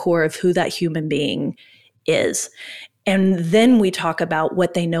gotten to the core of who that human being is. And then we talk about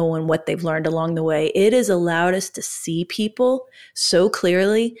what they know and what they've learned along the way. It has allowed us to see people so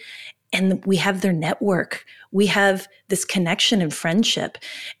clearly, and we have their network. We have this connection and friendship.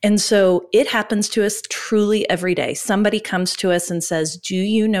 And so it happens to us truly every day. Somebody comes to us and says, do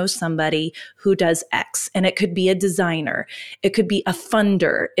you know somebody who does X? And it could be a designer. It could be a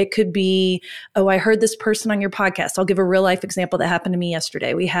funder. It could be, oh, I heard this person on your podcast. I'll give a real life example that happened to me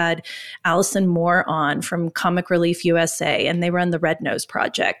yesterday. We had Allison Moore on from Comic Relief USA, and they run the Red Nose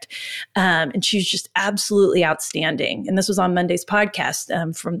Project. And she's just absolutely outstanding. And this was on Monday's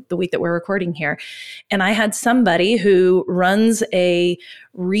podcast from the week that we're recording here. And I had somebody who runs a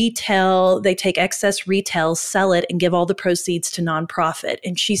retail, they take excess retail, sell it, and give all the proceeds to nonprofit.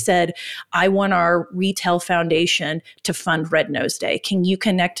 And she said, I want our retail foundation to fund Red Nose Day. Can you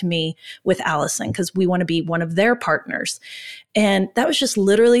connect me with Allison? Because we want to be one of their partners. And that was just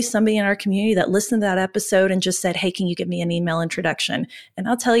literally somebody in our community that listened to that episode and just said, hey, can you give me an email introduction? And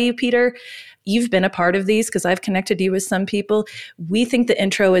I'll tell you, Peter, you've been a part of these because I've connected you with some people. We think the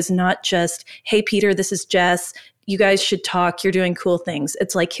intro is not just, hey, Peter, this is Jess. You guys should talk. You're doing cool things.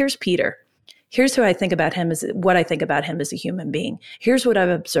 It's like, here's Peter. Here's who I think about him as what I think about him as a human being. Here's what I've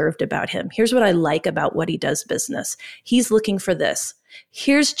observed about him. Here's what I like about what he does business. He's looking for this.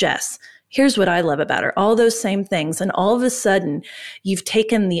 Here's Jess. Here's what I love about her. All those same things. And all of a sudden, you've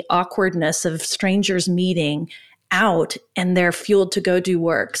taken the awkwardness of strangers meeting out and they're fueled to go do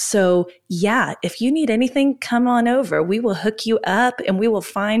work. So yeah, if you need anything, come on over. We will hook you up and we will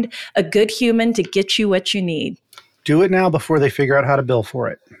find a good human to get you what you need. Do it now before they figure out how to bill for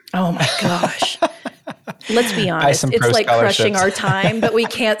it. Oh my gosh. Let's be honest. It's like crushing our time, but we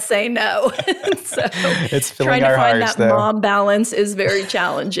can't say no. So it's filling trying to our find hearts, that though. mom balance is very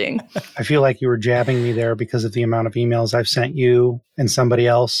challenging. I feel like you were jabbing me there because of the amount of emails I've sent you and somebody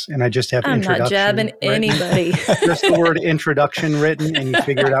else, and I just have I'm introduction not jabbing written. anybody. Just the word introduction written, and you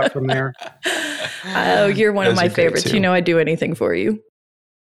figure it out from there. Oh, you're one of Those my are great, favorites. too. You know I'd do anything for you.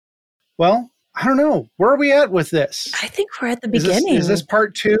 Well, I don't know. Where are we at with this? I think we're at the Is beginning. this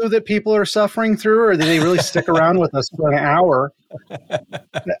part 2 that people are suffering through, or do they really stick around with us for an hour?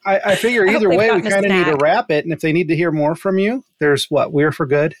 I figure I hope either they've way, we gotten a kind of need to snack. wrap it. And if they need to hear more from you, there's We're for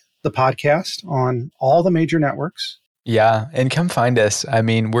Good, the podcast on all the major networks. Yeah. And come find us. I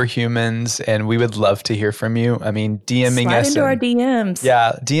mean, we're humans and we would love to hear from you. I mean, DMing Slide us. into our and- DMs.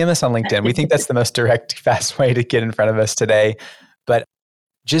 Yeah. DM us on LinkedIn. We think that's the most direct, fast way to get in front of us today. But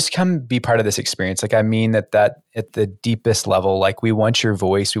just come be part of this experience. Like, I mean that at the deepest level, like we want your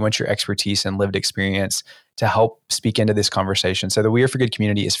voice, we want your expertise and lived experience to help speak into this conversation. So the We Are for Good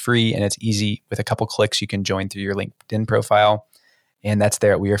community is free and it's easy. With a couple clicks, you can join through your LinkedIn profile. And that's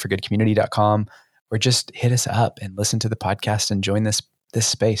there at weareforgoodcommunity.com. Or just hit us up and listen to the podcast and join this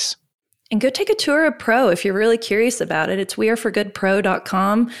space. And go take a tour of Pro if you're really curious about it. It's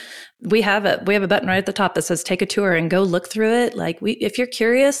weareforgoodpro.com. We have a button right at the top that says take a tour and go look through it. Like if you're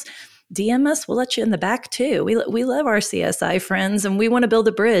curious, DM us. We'll let you in the back too. We love our CSI friends and we want to build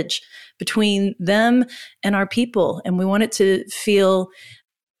a bridge between them and our people. And we want it to feel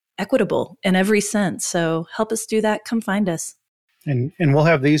equitable in every sense. So help us do that. Come find us. And we'll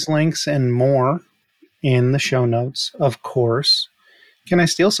have these links and more in the show notes, of course. Can I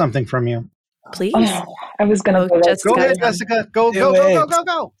steal something from you? Please. Oh, I was going to go. Jessica. Go ahead, Jessica.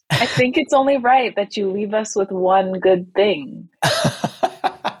 Go. I think it's only right that you leave us with one good thing.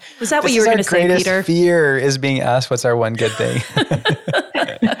 Was that what you were going to say, Peter? Fear is being asked, what's our one good thing?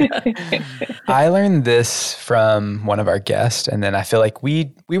 I learned this from one of our guests, and then I feel like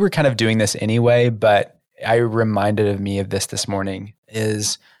we were kind of doing this anyway, but I reminded of me of this morning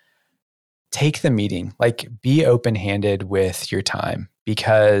is take the meeting, like be open-handed with your time,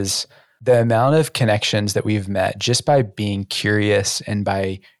 because the amount of connections that we've met just by being curious and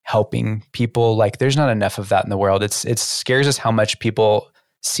by helping people, like there's not enough of that in the world. It scares us how much people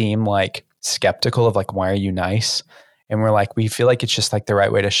seem like skeptical of like, why are you nice? And we're like, we feel like it's just like the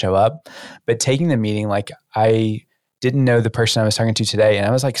right way to show up. But taking the meeting, like I didn't know the person I was talking to today. And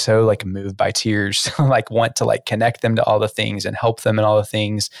I was like, so like moved by tears, like want to like connect them to all the things and help them in all the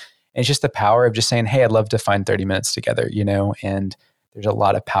things. And it's just the power of just saying, hey, I'd love to find 30 minutes together, you know, and there's a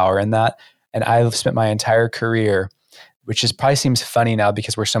lot of power in that. And I've spent my entire career, which is probably seems funny now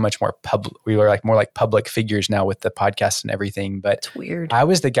because we're so much more public. We were like more like public figures now with the podcast and everything. But It's weird. I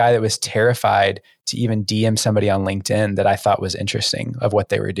was the guy that was terrified to even DM somebody on LinkedIn that I thought was interesting of what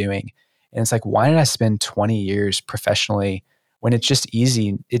they were doing. And it's like, why did I spend 20 years professionally when it's just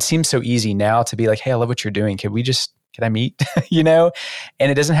easy? It seems so easy now to be like, hey, I love what you're doing. Can I meet? You know? And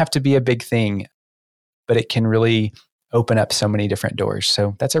it doesn't have to be a big thing, but it can really open up so many different doors.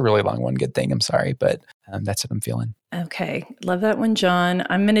 So that's a really long one. Good thing. I'm sorry, but that's what I'm feeling. Okay. Love that one, John.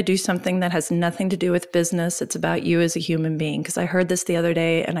 I'm going to do something that has nothing to do with business. It's about you as a human being, because I heard this the other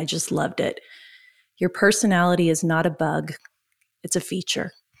day and I just loved it. Your personality is not a bug. It's a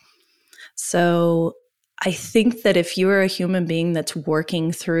feature. So I think that if you're a human being that's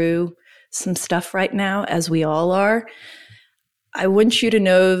working through some stuff right now, as we all are, I want you to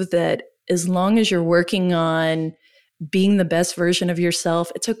know that as long as you're working on being the best version of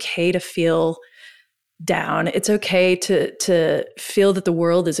yourself, it's okay to feel down. It's okay to feel that the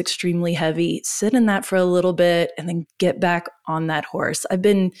world is extremely heavy. Sit in that for a little bit and then get back on that horse. I've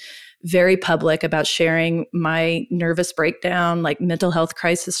been very public about sharing my nervous breakdown, like mental health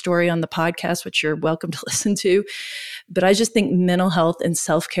crisis story on the podcast, which you're welcome to listen to. But I just think mental health and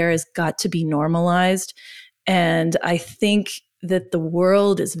self-care has got to be normalized. And I think that the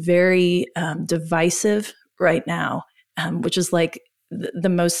world is very divisive right now, which is like the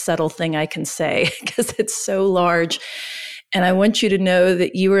most subtle thing I can say because it's so large. And I want you to know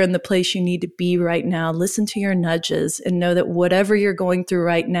that you are in the place you need to be right now. Listen to your nudges and know that whatever you're going through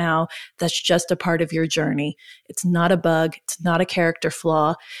right now, that's just a part of your journey. It's not a bug. It's not a character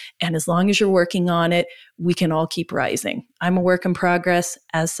flaw. And as long as you're working on it, we can all keep rising. I'm a work in progress,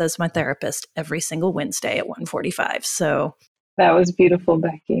 as says my therapist, every single Wednesday at 1:45. So that was beautiful,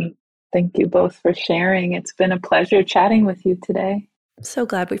 Becky. Thank you both for sharing. It's been a pleasure chatting with you today. I'm so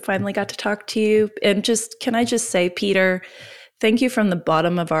glad we finally got to talk to you. And can I just say, Peter, thank you from the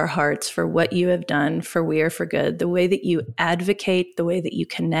bottom of our hearts for what you have done for We Are for Good, the way that you advocate, the way that you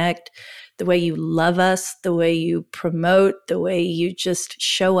connect, the way you love us, the way you promote, the way you just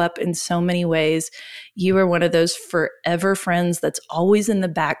show up in so many ways. You are one of those forever friends that's always in the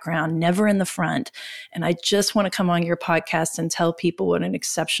background, never in the front. And I just want to come on your podcast and tell people what an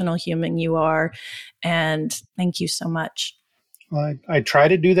exceptional human you are. And thank you so much. Well, I try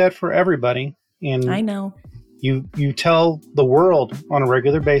to do that for everybody. And I know. You tell the world on a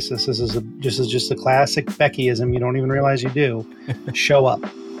regular basis, this is just a classic Beckyism you don't even realize you do. Show up.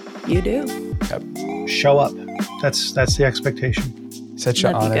 You do. Yep. Show up. That's the expectation. Such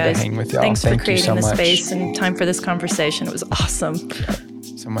an honor to hang with y'all. Thanks Thank for creating you so the much. space and time for this conversation. It was awesome.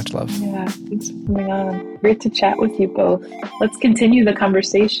 So much love. Yeah, thanks for coming on. Great to chat with you both. Let's continue the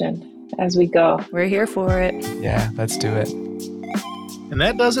conversation as we go. We're here for it. Yeah, let's do it. And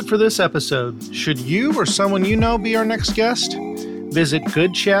that does it for this episode. Should you or someone you know be our next guest? Visit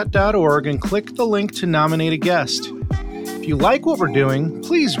goodchat.org and click the link to nominate a guest. If you like what we're doing,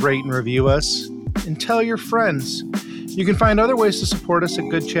 please rate and review us and tell your friends. You can find other ways to support us at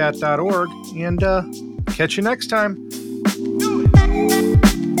goodchat.org, and catch you next time.